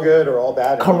go all good or all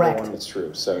bad. And correct. One that's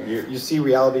true. So you see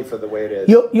reality for the way it is.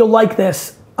 You'll like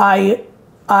this. I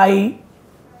have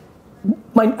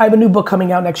a new book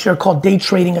coming out next year called Day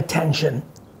Trading Attention,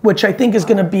 which I think is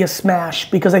going to be a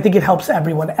smash because I think it helps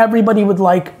everyone. Everybody would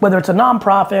like, whether it's a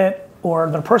nonprofit or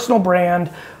their personal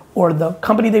brand or the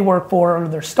company they work for or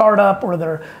their startup or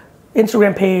their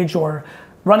Instagram page or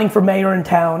running for mayor in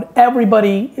town,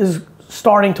 everybody is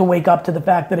starting to wake up to the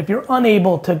fact that if you're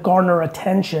unable to garner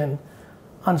attention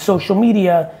on social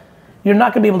media, you're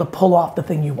not gonna be able to pull off the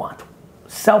thing you want.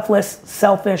 Selfless,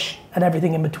 selfish, and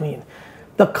everything in between.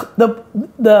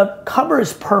 The cover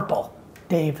is purple,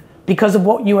 Dave, because of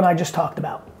what you and I just talked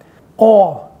about.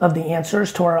 All of the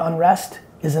answers to our unrest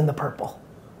is in the purple.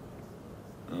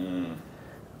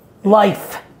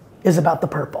 Life is about the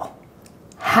purple.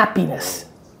 Happiness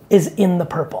is in the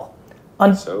purple.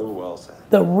 So well said.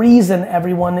 The reason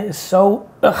everyone is so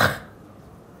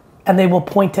and they will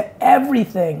point to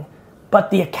everything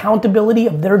but the accountability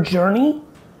of their journey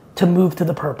to move to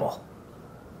the purple.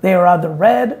 They are either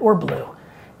red or blue.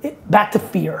 Back to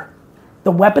fear.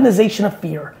 The weaponization of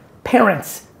fear.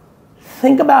 Parents,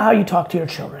 think about how you talk to your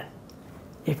children.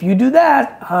 If you do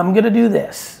that, I'm gonna do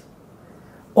this.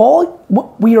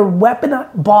 We are weapon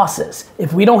bosses.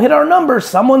 If we don't hit our numbers,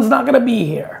 someone's not gonna be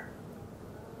here.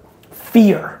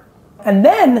 Fear. And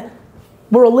then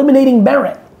we're eliminating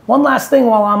merit. One last thing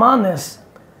while I'm on this.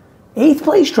 8th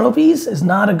place trophies is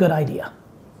not a good idea.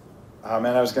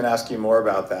 Man, I was going to ask you more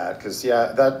about that because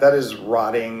yeah, that is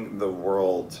rotting the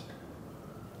world.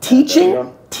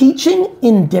 Teaching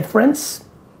indifference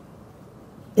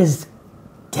is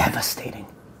devastating.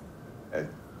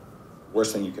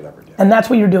 Worst thing you could ever do. And that's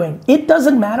what you're doing. It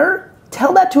doesn't matter.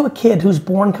 Tell that to a kid who's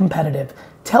born competitive.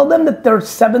 Tell them that their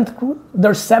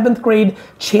seventh grade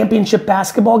championship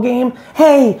basketball game,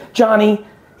 hey, Johnny,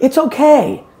 it's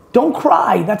okay. Don't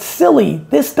cry. That's silly.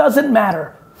 This doesn't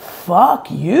matter.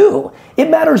 Fuck you. It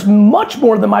matters much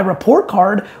more than my report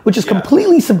card, which is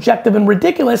completely subjective and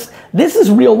ridiculous. This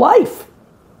is real life.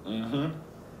 Mm-hmm.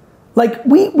 Like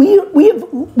we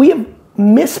have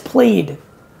misplayed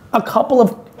a couple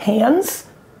of hands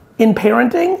in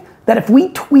parenting that if we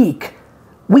tweak,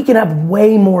 we can have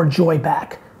way more joy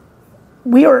back.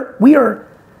 We are,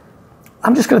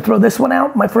 I'm just gonna throw this one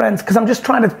out, my friends, because I'm just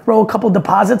trying to throw a couple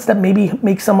deposits that maybe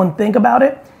make someone think about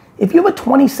it. If you have a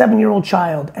 27-year-old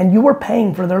child and you are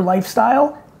paying for their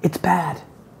lifestyle, it's bad.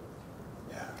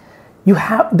 Yeah.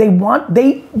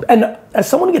 And as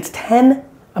someone who gets 10,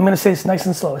 I'm gonna say this nice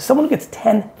and slow, as someone who gets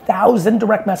 10,000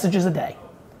 direct messages a day,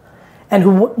 and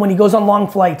who, when he goes on long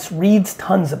flights, reads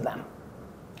tons of them,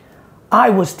 I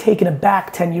was taken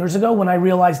aback 10 years ago when I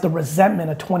realized the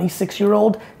resentment a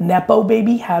 26-year-old Nepo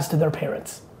baby has to their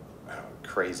parents. Oh,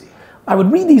 crazy. I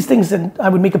would read these things and I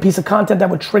would make a piece of content that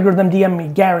would trigger them DM me,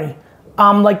 Gary,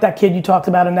 I'm like that kid you talked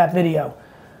about in that video.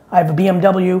 I have a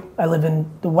BMW, I live in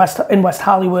West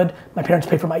Hollywood, my parents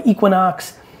pay for my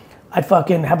Equinox, I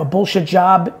fucking have a bullshit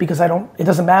job because it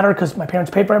doesn't matter because my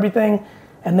parents pay for everything,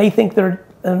 and they think they're,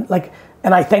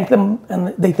 and I thank them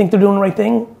and they think they're doing the right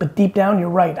thing, but deep down, you're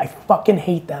right, I fucking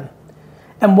hate them.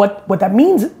 And what that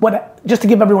means, just to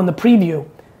give everyone the preview,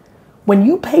 when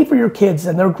you pay for your kids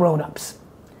and they're grown-ups,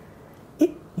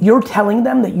 you're telling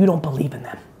them that you don't believe in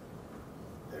them.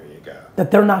 There you go. That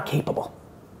they're not capable.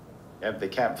 If they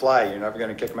can't fly, you're never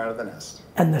gonna kick them out of the nest.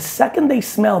 And the second they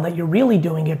smell that you're really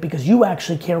doing it because you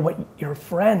actually care what your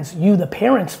friends, the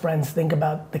parents' friends think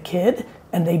about the kid,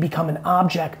 and they become an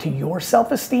object to your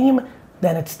self-esteem,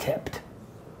 then it's tipped.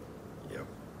 Yep.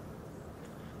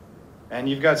 And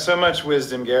you've got so much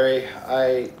wisdom, Gary.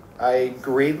 I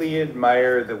greatly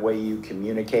admire the way you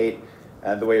communicate,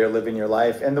 the way you're living your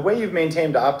life, and the way you've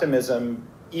maintained optimism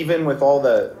even with all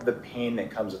the pain that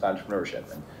comes with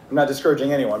entrepreneurship. And I'm not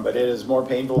discouraging anyone, but it is more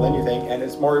painful than you think, and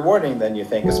it's more rewarding than you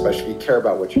think, especially if you care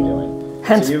about what you're doing.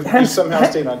 So you've somehow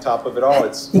stayed on top of it all.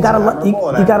 It's you gotta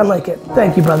like it.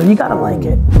 Thank you, brother. You gotta like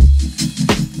it.